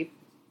are already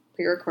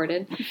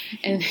pre-recorded,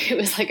 and it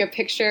was like a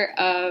picture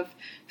of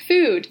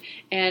food.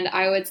 And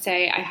I would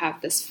say, I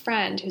have this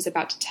friend who's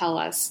about to tell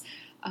us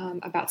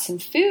about some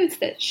foods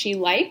that she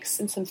likes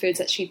and some foods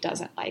that she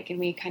doesn't like. And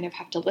we kind of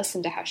have to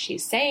listen to how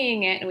she's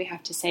saying it, and we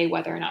have to say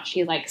whether or not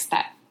she likes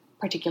that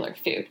particular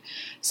food.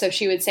 So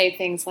she would say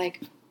things like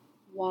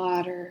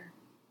water,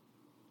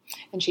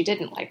 and she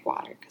didn't like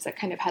water because it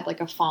kind of had like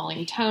a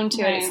falling tone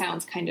to it. It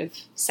sounds kind of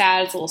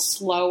sad. It's a little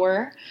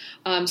slower.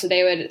 So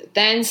they would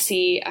then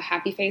see a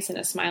happy face and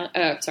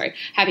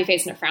happy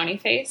face and a frowny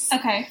face.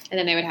 Okay. And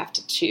then they would have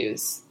to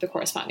choose the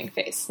corresponding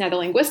face. Now the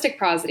linguistic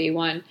prosody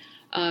one,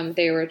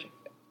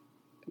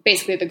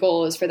 basically the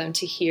goal is for them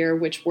to hear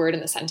which word in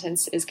the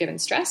sentence is given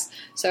stress.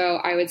 So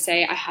I would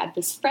say, I had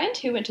this friend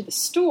who went to the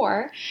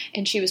store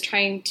and she was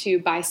trying to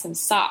buy some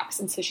socks.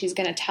 And so she's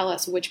going to tell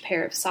us which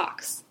pair of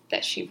socks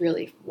that she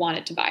really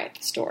wanted to buy at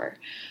the store.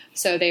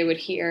 So they would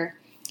hear,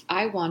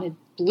 I wanted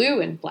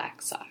blue and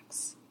black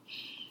socks.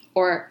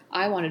 Or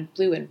I wanted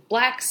blue and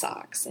black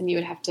socks. And you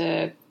would have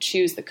to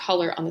choose the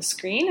color on the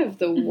screen of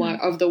the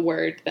of the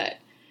word that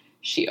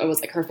it was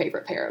like her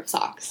favorite pair of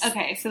socks.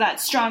 Okay, so that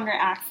stronger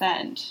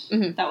accent,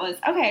 that was,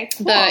 okay,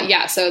 cool.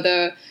 So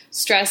the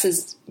stress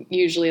is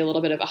usually a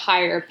little bit of a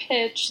higher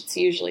pitch. It's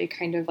usually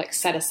kind of like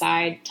set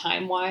aside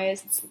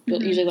time-wise. It's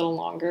usually a little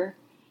longer.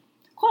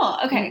 Cool,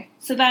 okay.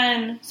 So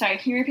then, sorry,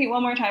 can you repeat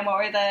one more time? What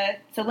were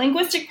the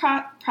linguistic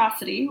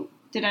prosody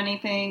Did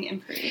anything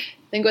improve?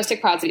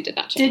 Linguistic prosody did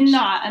not change. Did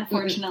not,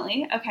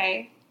 unfortunately. Mm-hmm.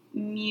 Okay.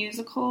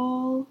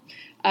 Musical?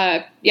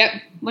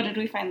 Yep. What did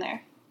we find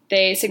there?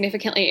 They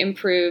significantly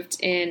improved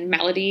in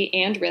melody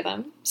and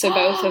rhythm. So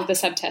both of the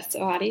subtests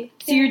of Audi.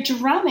 So you're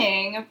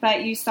drumming,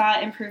 but you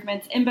saw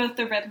improvements in both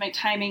the rhythmic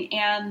timing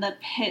and the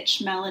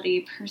pitch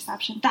melody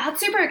perception. That's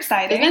super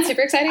exciting. Isn't that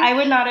super exciting? I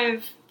would not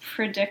have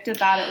predicted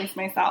that, at least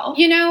myself.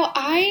 You know,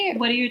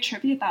 What do you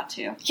attribute that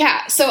to?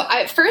 Yeah, so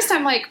at first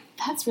I'm like,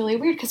 that's really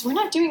weird, because we're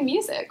not doing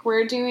music.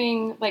 We're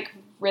doing, like,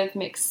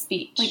 rhythmic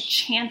speech. Like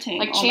chanting.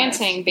 Like almost.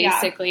 Chanting,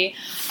 basically.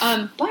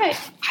 Yeah. But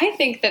I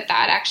think that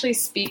actually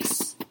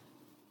speaks,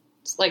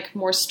 like,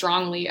 more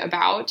strongly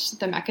about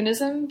the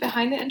mechanism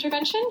behind the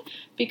intervention,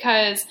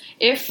 because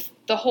if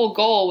the whole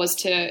goal was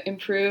to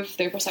improve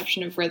their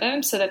perception of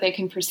rhythm so that they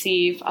can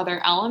perceive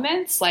other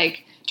elements,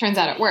 like, turns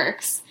out it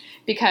works,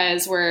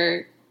 because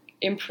we're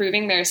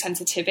improving their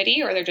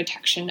sensitivity or their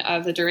detection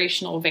of the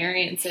durational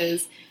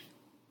variances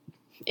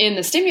in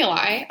the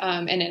stimuli,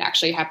 and it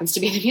actually happens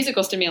to be the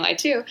musical stimuli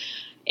too,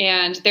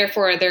 and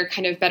therefore they're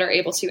kind of better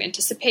able to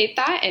anticipate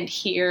that and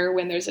hear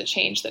when there's a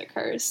change that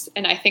occurs.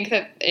 And I think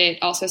that it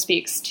also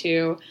speaks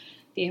to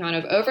the amount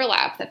of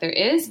overlap that there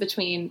is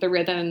between the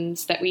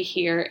rhythms that we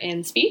hear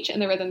in speech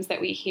and the rhythms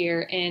that we hear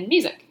in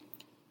music.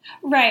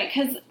 Right,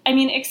 because, I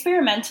mean,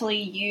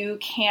 experimentally, you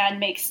can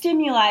make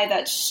stimuli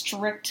that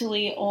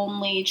strictly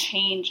only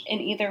change in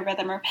either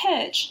rhythm or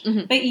pitch,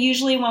 mm-hmm. but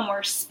usually when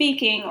we're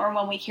speaking or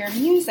when we hear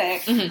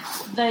music,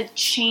 mm-hmm. the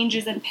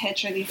changes in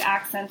pitch or these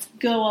accents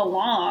go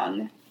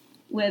along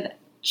with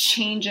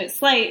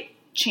slight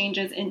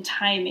changes in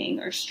timing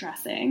or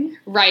stressing.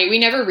 Right, we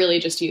never really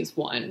just use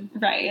one.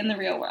 Right, in the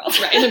real world.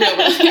 Right, in the real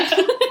world.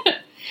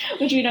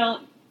 Which we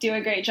don't do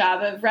a great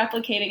job of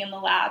replicating in the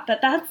lab, but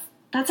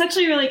that's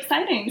actually really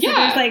exciting. So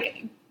yeah.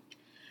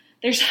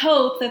 There's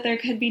hope that there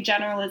could be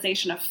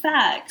generalization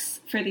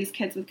effects for these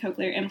kids with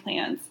cochlear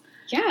implants.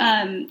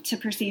 Yeah. To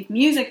perceive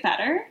music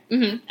better.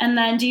 Mm-hmm. And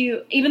then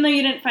even though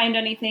you didn't find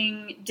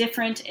anything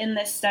different in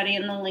this study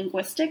in the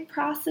linguistic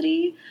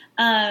prosody,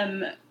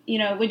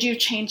 would you have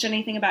changed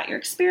anything about your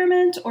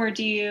experiment, or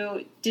did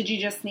you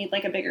just need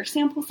like a bigger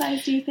sample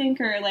size, do you think?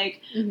 Or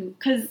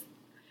because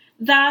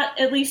that,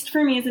 at least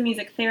for me as a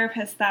music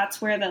therapist,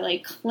 that's where the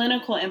like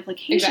clinical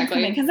implications come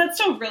in, because that's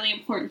still really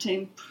important to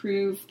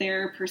improve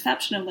their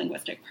perception of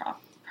linguistic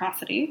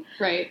prosody.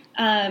 Right.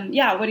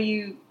 What do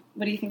you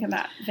think of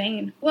that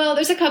vein? Well,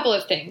 there's a couple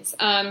of things.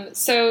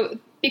 So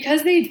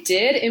because they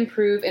did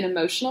improve in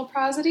emotional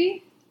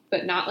prosody,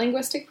 but not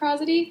linguistic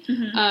prosody,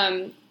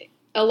 mm-hmm.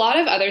 A lot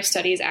of other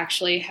studies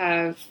actually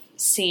have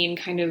seen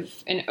kind of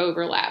an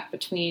overlap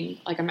between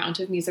like amount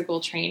of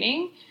musical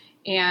training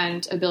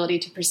and ability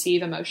to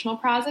perceive emotional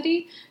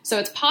prosody. So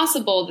it's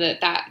possible that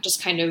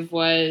just kind of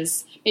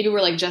was, maybe we're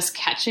like just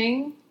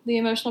catching the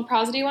emotional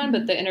prosody one, mm-hmm.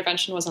 but the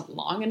intervention wasn't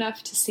long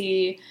enough to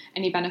see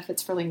any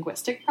benefits for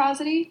linguistic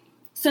prosody.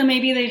 So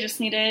maybe they just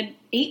needed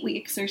 8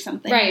 weeks or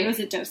something. Right. It was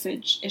a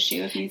dosage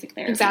issue of music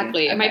therapy.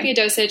 Exactly. Okay. It might be a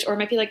dosage, or it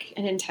might be like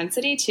an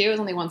intensity too. It was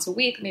only once a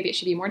week. Maybe it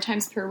should be more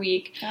times per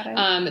week.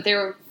 Got it.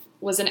 There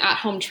was an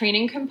at-home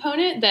training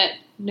component that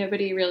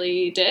nobody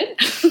really did.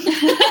 Parents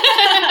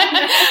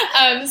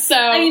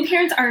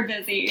are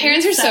busy.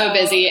 Parents are so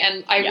busy,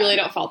 and I really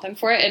don't fault them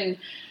for it. And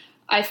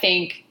I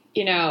think,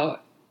 if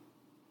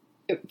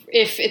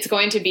it's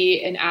going to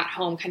be an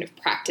at-home kind of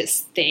practice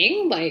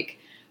thing, like,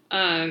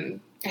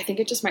 I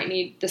think it just might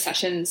need, the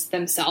sessions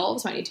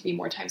themselves might need to be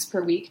more times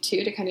per week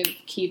too, to kind of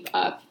keep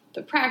up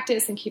the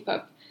practice and keep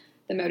up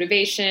the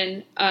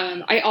motivation.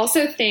 I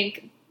also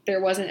think there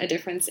wasn't a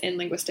difference in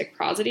linguistic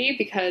prosody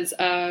because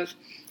of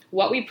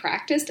what we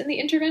practiced in the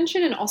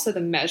intervention and also the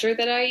measure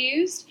that I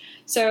used.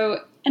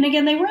 So, and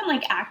again, they weren't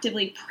like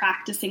actively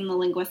practicing the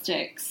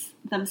linguistics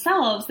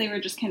themselves. They were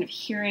just kind of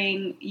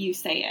hearing you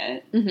say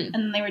it, mm-hmm. and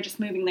then they were just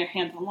moving their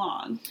hands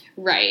along.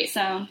 Right.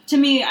 So to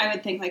me, I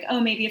would think like,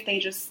 oh, maybe if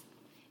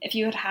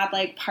you had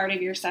like part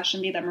of your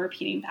session be them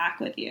repeating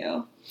back with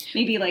you,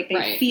 maybe like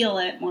they feel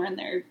it more in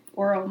their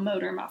oral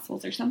motor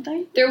muscles or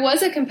something. There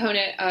was a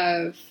component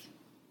of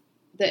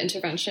the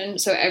intervention.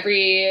 So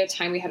every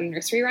time we had a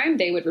nursery rhyme,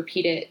 they would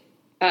repeat it.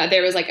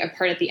 There was like a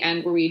part at the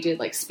end where we did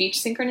like speech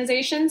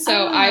synchronization.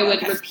 So I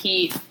would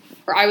repeat,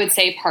 or I would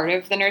say part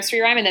of the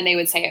nursery rhyme, and then they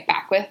would say it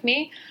back with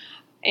me.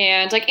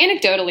 And like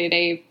anecdotally,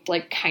 they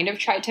like kind of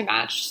tried to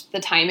match the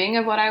timing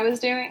of what I was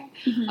doing,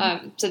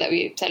 mm-hmm. So that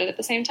we said it at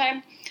the same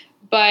time.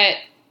 But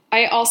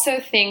I also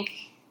think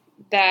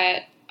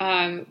that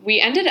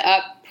we ended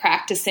up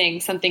practicing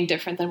something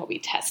different than what we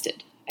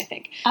tested, I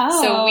think.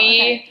 Oh, so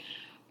we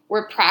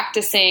were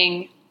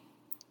practicing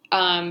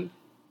drumming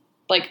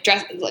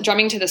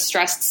to the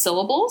stressed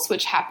syllables,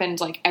 which happened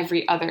like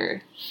every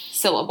other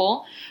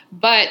syllable.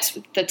 But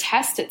the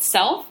test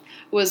itself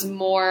was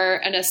more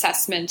an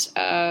assessment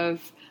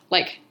of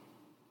like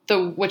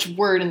which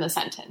word in the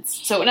sentence.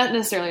 So not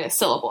necessarily a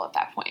syllable at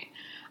that point.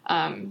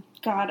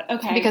 God,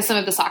 okay. Because some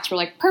of the socks were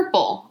like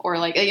purple or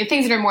like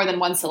things that are more than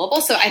one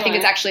syllable. So I think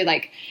it's actually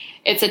like,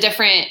 it's a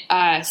different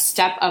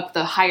step up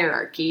the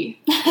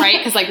hierarchy, right?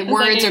 Because like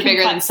words are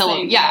bigger than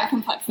syllables. Yeah.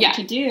 Complex thing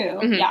to do.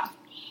 Mm-hmm. Yeah.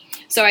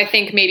 So I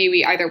think maybe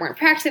we either weren't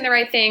practicing the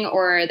right thing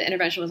or the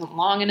intervention wasn't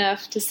long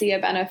enough to see a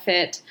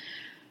benefit.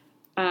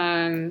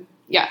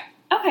 Yeah.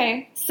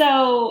 Okay.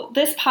 So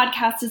this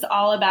podcast is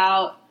all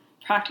about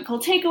practical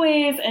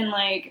takeaways and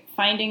like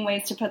finding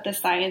ways to put the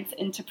science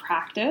into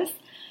practice.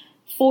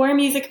 For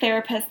music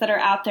therapists that are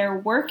out there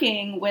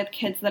working with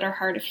kids that are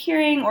hard of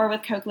hearing or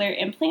with cochlear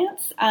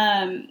implants,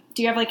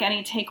 do you have like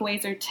any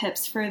takeaways or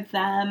tips for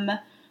them?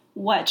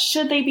 What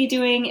should they be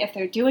doing if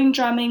they're doing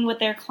drumming with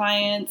their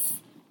clients?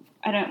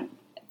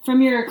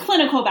 From your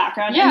clinical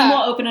background, and then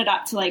we'll open it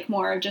up to like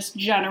more just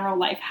general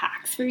life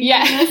hacks for you.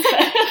 Yeah.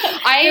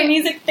 For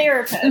music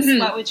therapists,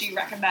 what would you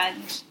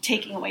recommend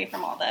taking away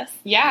from all this?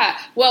 Yeah.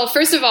 Well,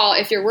 first of all,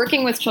 if you're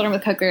working with children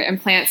with cochlear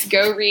implants,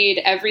 go read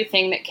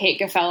everything that Kate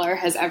Gefeller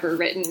has ever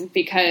written,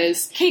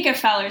 because Kate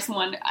Gefeller's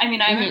one. I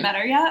mean, I haven't met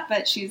her yet,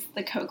 but she's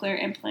the cochlear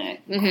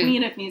implant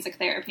queen of music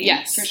therapy.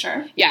 Yes, for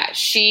sure. Yeah,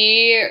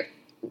 she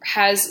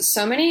has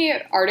so many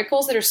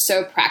articles that are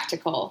so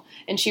practical,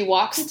 and she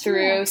walks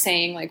through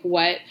saying like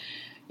what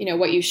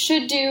you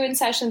should do in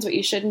sessions, what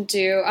you shouldn't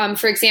do.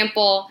 For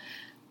example,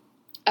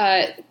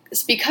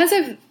 because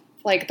of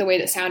like the way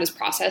that sound is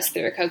processed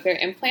through a cochlear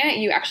implant,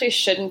 you actually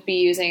shouldn't be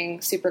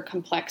using super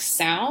complex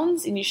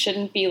sounds, and you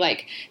shouldn't be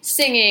like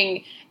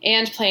singing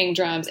and playing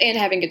drums and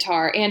having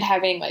guitar and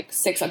having like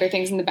 6 other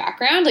things in the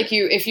background. Like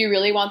if you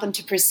really want them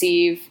to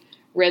perceive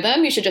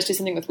rhythm, you should just do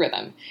something with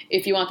rhythm.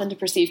 If you want them to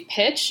perceive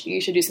pitch, you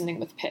should do something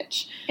with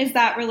pitch. Is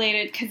that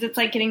related? Because it's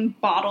like getting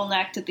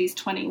bottlenecked at these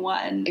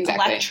 21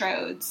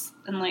 electrodes.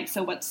 And like,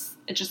 so it's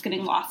just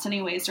getting lost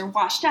anyways, or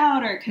washed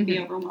out, or it can be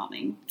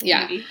overwhelming.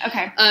 Yeah. Maybe.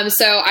 Okay.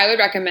 So I would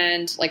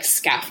recommend like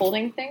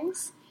scaffolding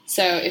things.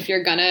 So if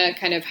you're gonna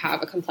kind of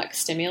have a complex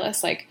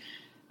stimulus, like,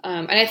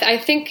 and I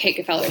think Kate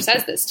Gefeller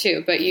says this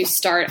too, but you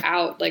start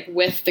out like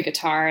with the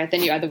guitar,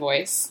 then you add the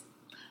voice.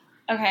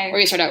 Okay. Or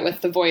you start out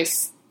with the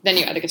voice, then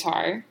you add the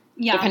guitar,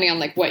 depending on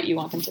like what you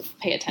want them to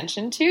pay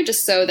attention to,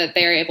 just so that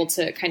they're able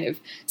to kind of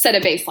set a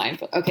baseline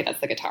for, okay,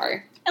 that's the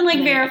guitar. And like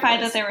verify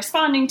that they're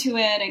responding to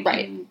it and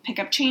can pick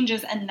up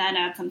changes and then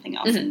add something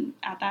else and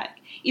add that.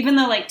 Even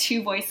though like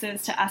 2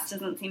 voices to us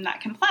doesn't seem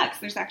that complex,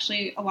 there's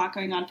actually a lot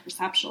going on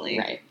perceptually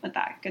with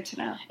that. Good to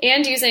know.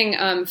 And using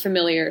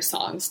familiar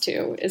songs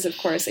too is of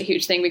course a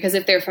huge thing, because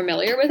if they're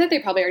familiar with it, they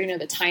probably already know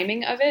the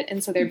timing of it.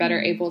 And so they're better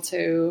able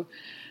to,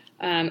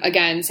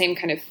 again, same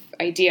kind of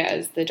idea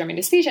as the drumming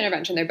to speech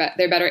intervention.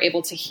 They're better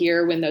able to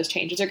hear when those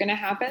changes are going to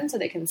happen, so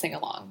they can sing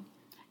along.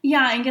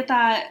 Yeah, and get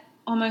that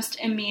almost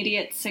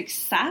immediate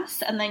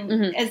success. And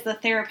then as the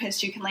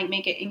therapist, you can like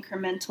make it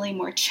incrementally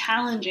more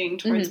challenging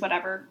towards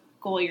whatever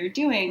goal you're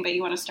doing. But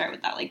you want to start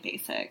with that like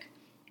basic.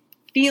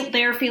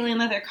 They're feeling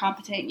that they're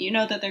competent. You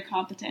know that they're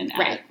competent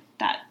at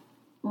that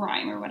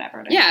rhyme or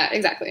whatever. Yeah,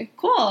 exactly.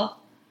 Cool.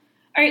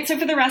 All right, so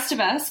for the rest of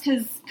us,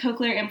 because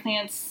cochlear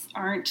implants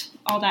aren't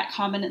all that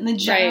common in the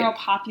general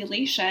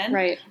population,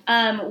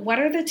 what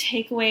are the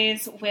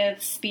takeaways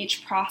with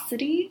speech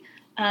prosody,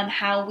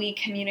 how we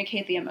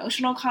communicate the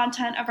emotional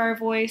content of our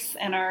voice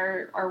and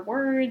our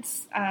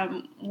words?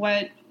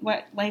 What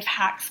life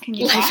hacks can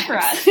you offer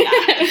us?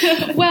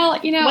 Yeah. Well,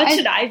 what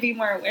should I be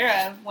more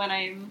aware of when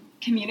I'm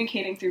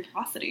communicating through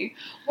prosody?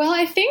 Well,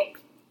 I think,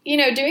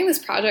 doing this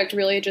project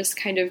really just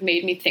kind of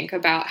made me think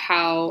about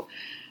how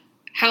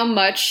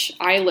much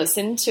I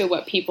listen to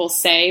what people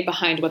say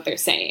behind what they're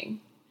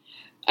saying.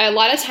 A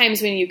lot of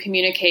times when you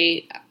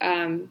communicate,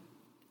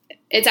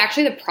 it's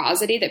actually the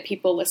prosody that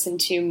people listen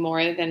to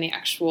more than the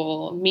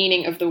actual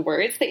meaning of the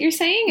words that you're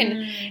saying.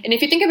 And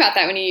if you think about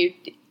that, when you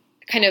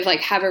kind of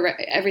like have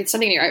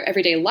something in your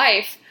everyday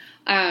life,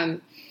 there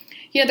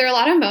are a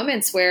lot of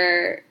moments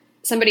where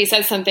somebody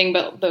says something,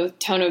 but the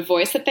tone of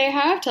voice that they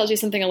have tells you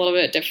something a little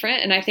bit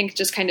different. And I think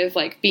just kind of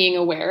like being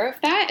aware of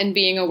that and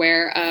being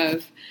aware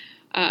of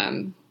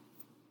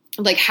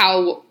like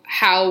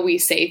how we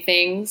say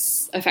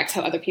things affects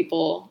how other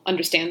people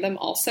understand them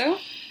also.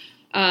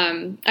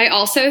 I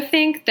also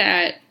think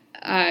that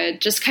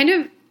just kind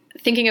of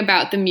thinking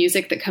about the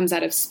music that comes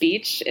out of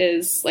speech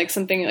is like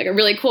something like a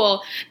really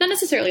cool, not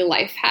necessarily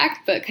life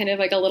hack, but kind of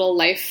like a little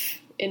life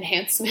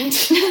enhancement.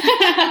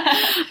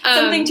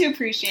 Something to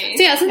appreciate.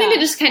 So something to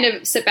just kind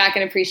of sit back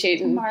and appreciate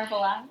and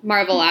marvel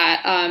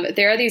at.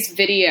 There are these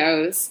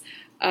videos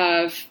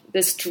of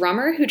this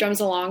drummer who drums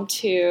along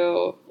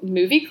to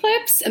movie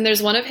clips, and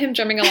there's one of him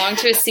drumming along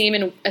to a scene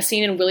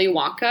in Willy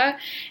Wonka,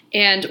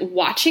 and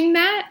watching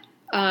that,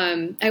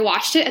 I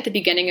watched it at the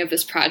beginning of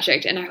this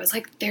project, and I was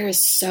like, there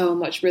is so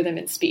much rhythm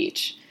in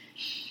speech,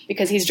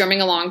 because he's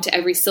drumming along to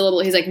every syllable.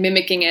 He's like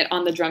mimicking it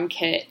on the drum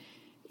kit,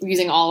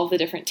 using all of the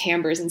different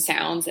timbres and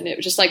sounds, and it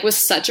just like was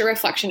such a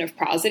reflection of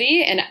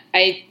prosody. And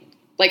I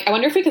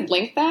wonder if we could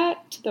link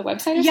that to the website or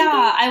something?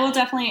 Yeah, I will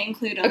definitely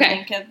include a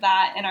link of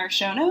that in our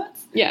show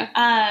notes.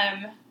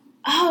 Yeah.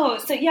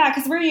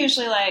 Because we're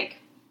usually like,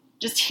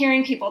 just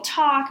hearing people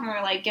talk and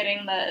we're like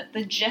getting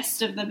the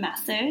gist of the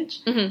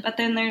message. Mm-hmm. But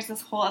then there's this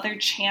whole other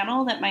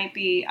channel that might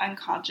be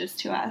unconscious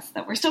to us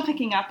that we're still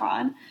picking up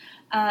on.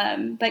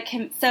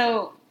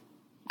 So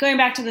going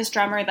back to this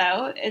drummer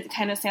though, it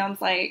kind of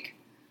sounds like,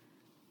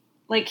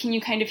 can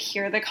you kind of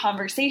hear the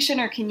conversation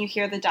or can you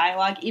hear the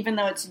dialogue even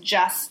though it's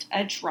just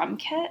a drum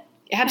kit?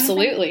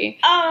 Absolutely.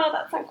 Oh,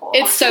 that's so cool.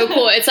 It's so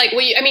cool. It's like,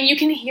 you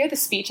can hear the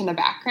speech in the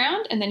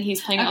background and then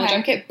he's playing on the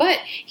drum kit, but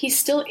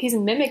he's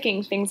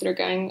mimicking things that are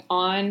going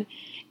on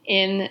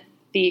in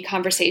the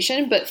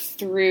conversation, but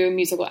through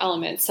musical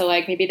elements. So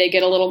like maybe they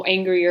get a little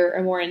angrier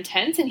or more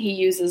intense and he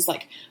uses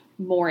like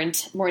more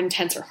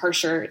intense or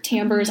harsher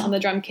timbres on the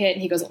drum kit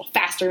and he goes a little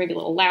faster, maybe a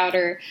little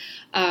louder.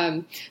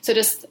 So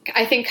just,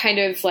 I think kind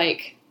of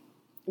like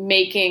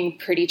making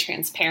pretty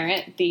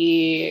transparent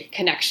the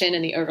connection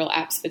and the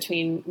overlaps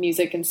between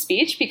music and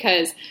speech,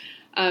 because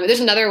there's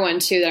another one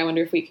too that I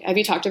wonder if have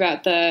you talked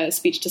about the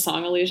speech to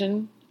song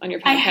illusion on your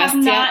podcast? I have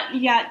not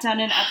yet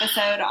done an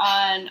episode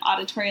on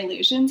auditory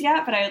illusions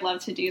yet, but I would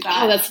love to do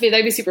that. Oh, that'd be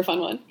a super fun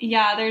one.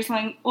 Yeah, there's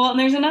one. Well, and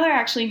there's another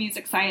actually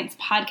music science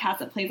podcast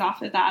that plays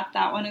off of that.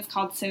 That one is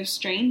called So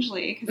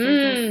Strangely.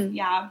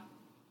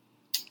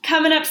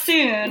 Coming up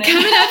soon.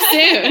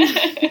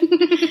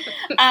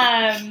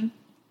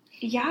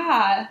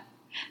 Yeah.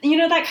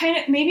 That kind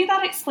of, maybe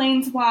that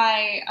explains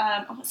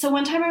why, so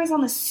one time I was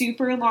on this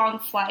super long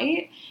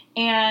flight,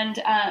 and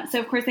so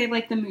of course they have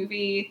like the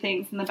movie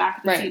things in the back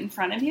of the seat in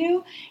front of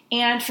you,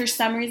 and for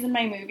some reason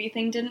my movie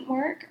thing didn't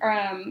work, or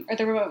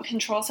the remote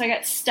control, so I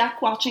got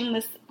stuck watching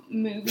this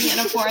movie in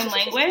a foreign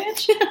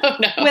language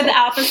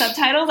without the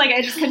subtitles. Like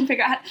I just couldn't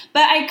figure out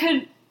but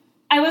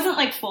I wasn't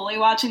like fully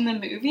watching the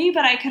movie,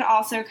 but I could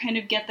also kind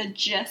of get the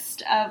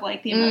gist of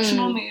like the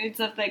emotional moods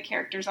of the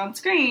characters on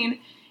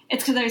screen.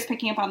 It's because I was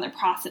picking up on their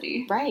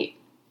prosody. Right.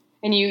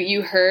 And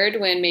you heard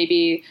when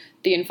maybe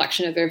the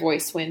inflection of their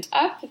voice went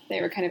up, if they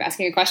were kind of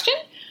asking a question.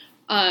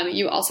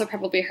 You also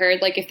probably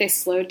heard like if they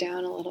slowed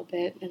down a little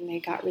bit and they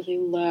got really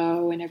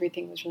low and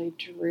everything was really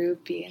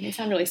droopy and they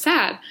sound really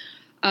sad.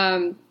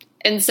 And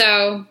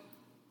so,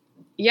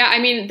 yeah, I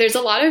mean, there's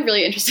a lot of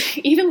really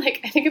interesting, even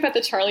like I think about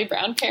the Charlie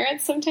Brown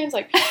parents sometimes,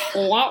 like,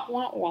 wah,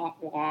 wah, wah,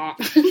 wah.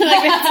 Like, it's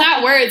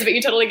not words, but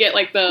you totally get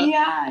like the,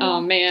 oh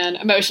man,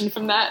 emotion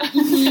from that.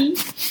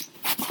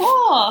 Cool.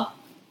 All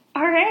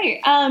right.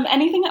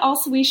 Anything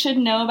else we should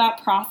know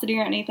about prosody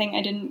or anything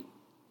I didn't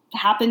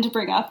happen to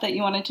bring up that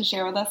you wanted to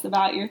share with us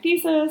about your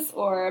thesis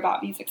or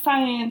about music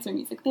science or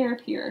music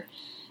therapy or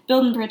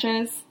building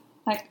bridges?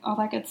 Like all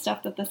that good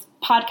stuff that this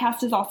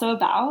podcast is also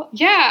about.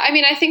 Yeah, I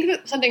mean, I think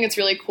that something that's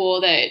really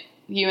cool that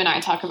you and I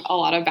talk a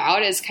lot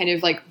about is kind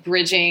of like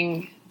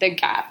bridging the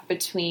gap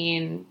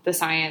between the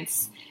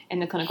science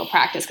and the clinical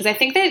practice. Because I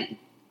think that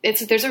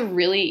there's a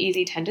really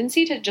easy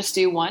tendency to just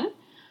do one.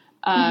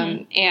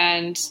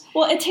 And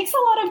well, it takes a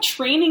lot of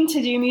training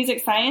to do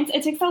music science.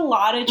 It takes a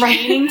lot of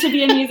training to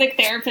be a music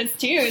therapist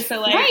too.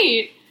 So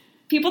like,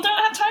 people don't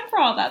have time for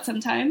all that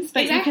sometimes,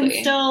 but you can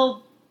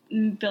still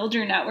build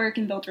your network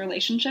and build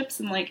relationships.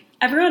 And like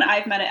everyone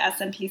I've met at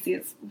SMPC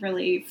is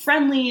really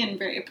friendly and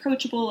very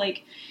approachable.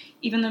 Like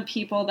even the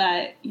people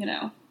that,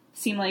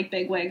 seem like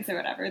big wigs or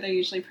whatever, they're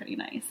usually pretty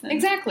nice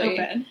and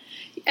open.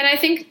 And I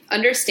think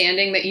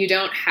understanding that you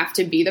don't have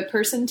to be the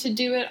person to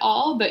do it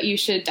all, but you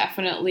should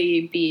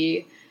definitely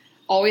be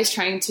always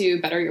trying to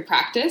better your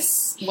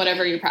practice,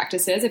 whatever your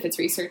practice is, if it's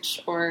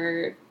research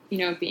or,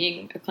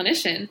 being a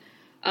clinician,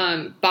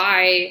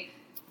 by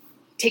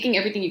taking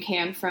everything you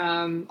can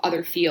from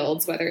other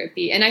fields, whether it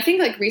be, and I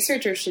think like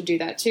researchers should do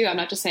that too. I'm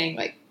not just saying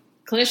like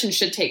clinicians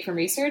should take from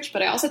research,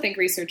 but I also think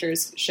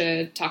researchers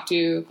should talk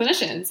to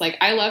clinicians. Like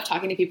I love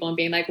talking to people and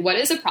being like, what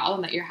is a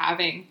problem that you're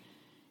having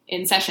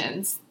in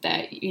sessions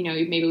that,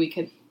 maybe we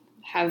could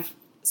have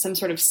some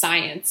sort of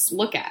science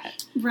look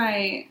at.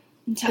 Right.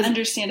 To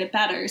understand it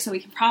better so we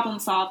can problem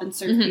solve and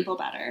serve people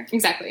better.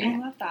 Exactly. I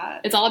love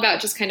that. It's all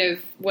about just kind of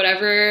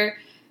whatever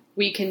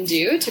we can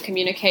do to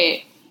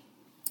communicate.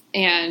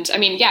 And I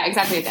mean, yeah,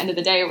 exactly. At the end of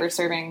the day, we're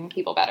serving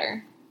people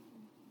better.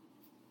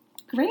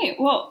 Great.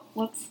 Well,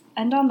 let's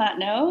end on that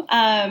note.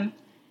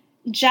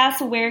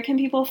 Jess, where can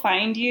people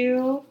find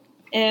you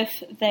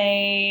if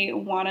they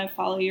want to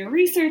follow your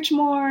research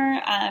more,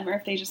 or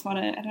if they just want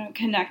to,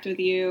 connect with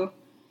you?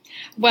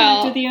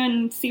 Connect with you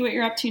and see what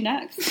you're up to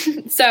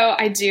next. So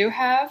I do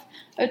have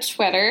a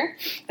Twitter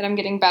that I'm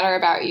getting better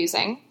about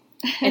using.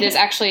 It is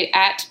actually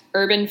at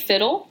Urban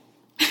Fiddle.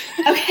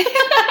 Okay.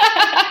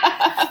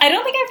 I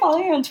don't think I follow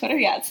you on Twitter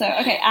yet, so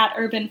at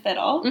Urban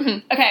Fiddle.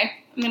 Okay,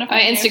 I'm gonna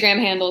find my Instagram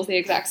handle is the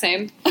exact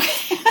same.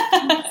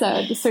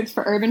 So just search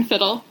for Urban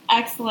Fiddle.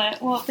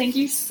 Excellent. Well, thank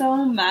you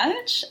so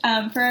much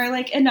for our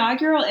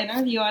inaugural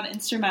interview on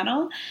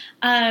Instrumental.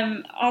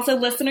 Also,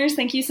 listeners,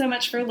 thank you so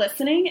much for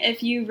listening.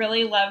 If you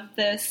really love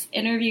this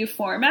interview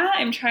format,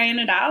 I'm trying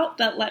it out,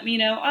 but let me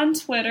know on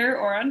Twitter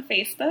or on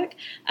Facebook.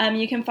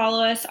 You can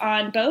follow us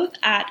on both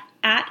at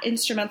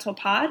Instrumental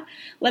Pod.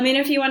 Let me know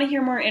if you want to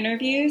hear more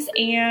interviews,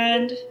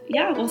 and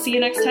yeah, we'll see you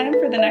next time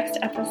for the next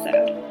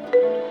episode.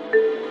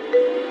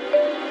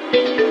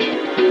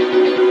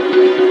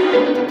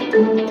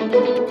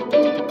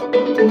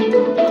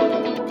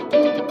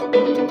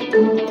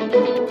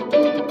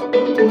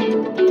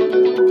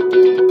 you.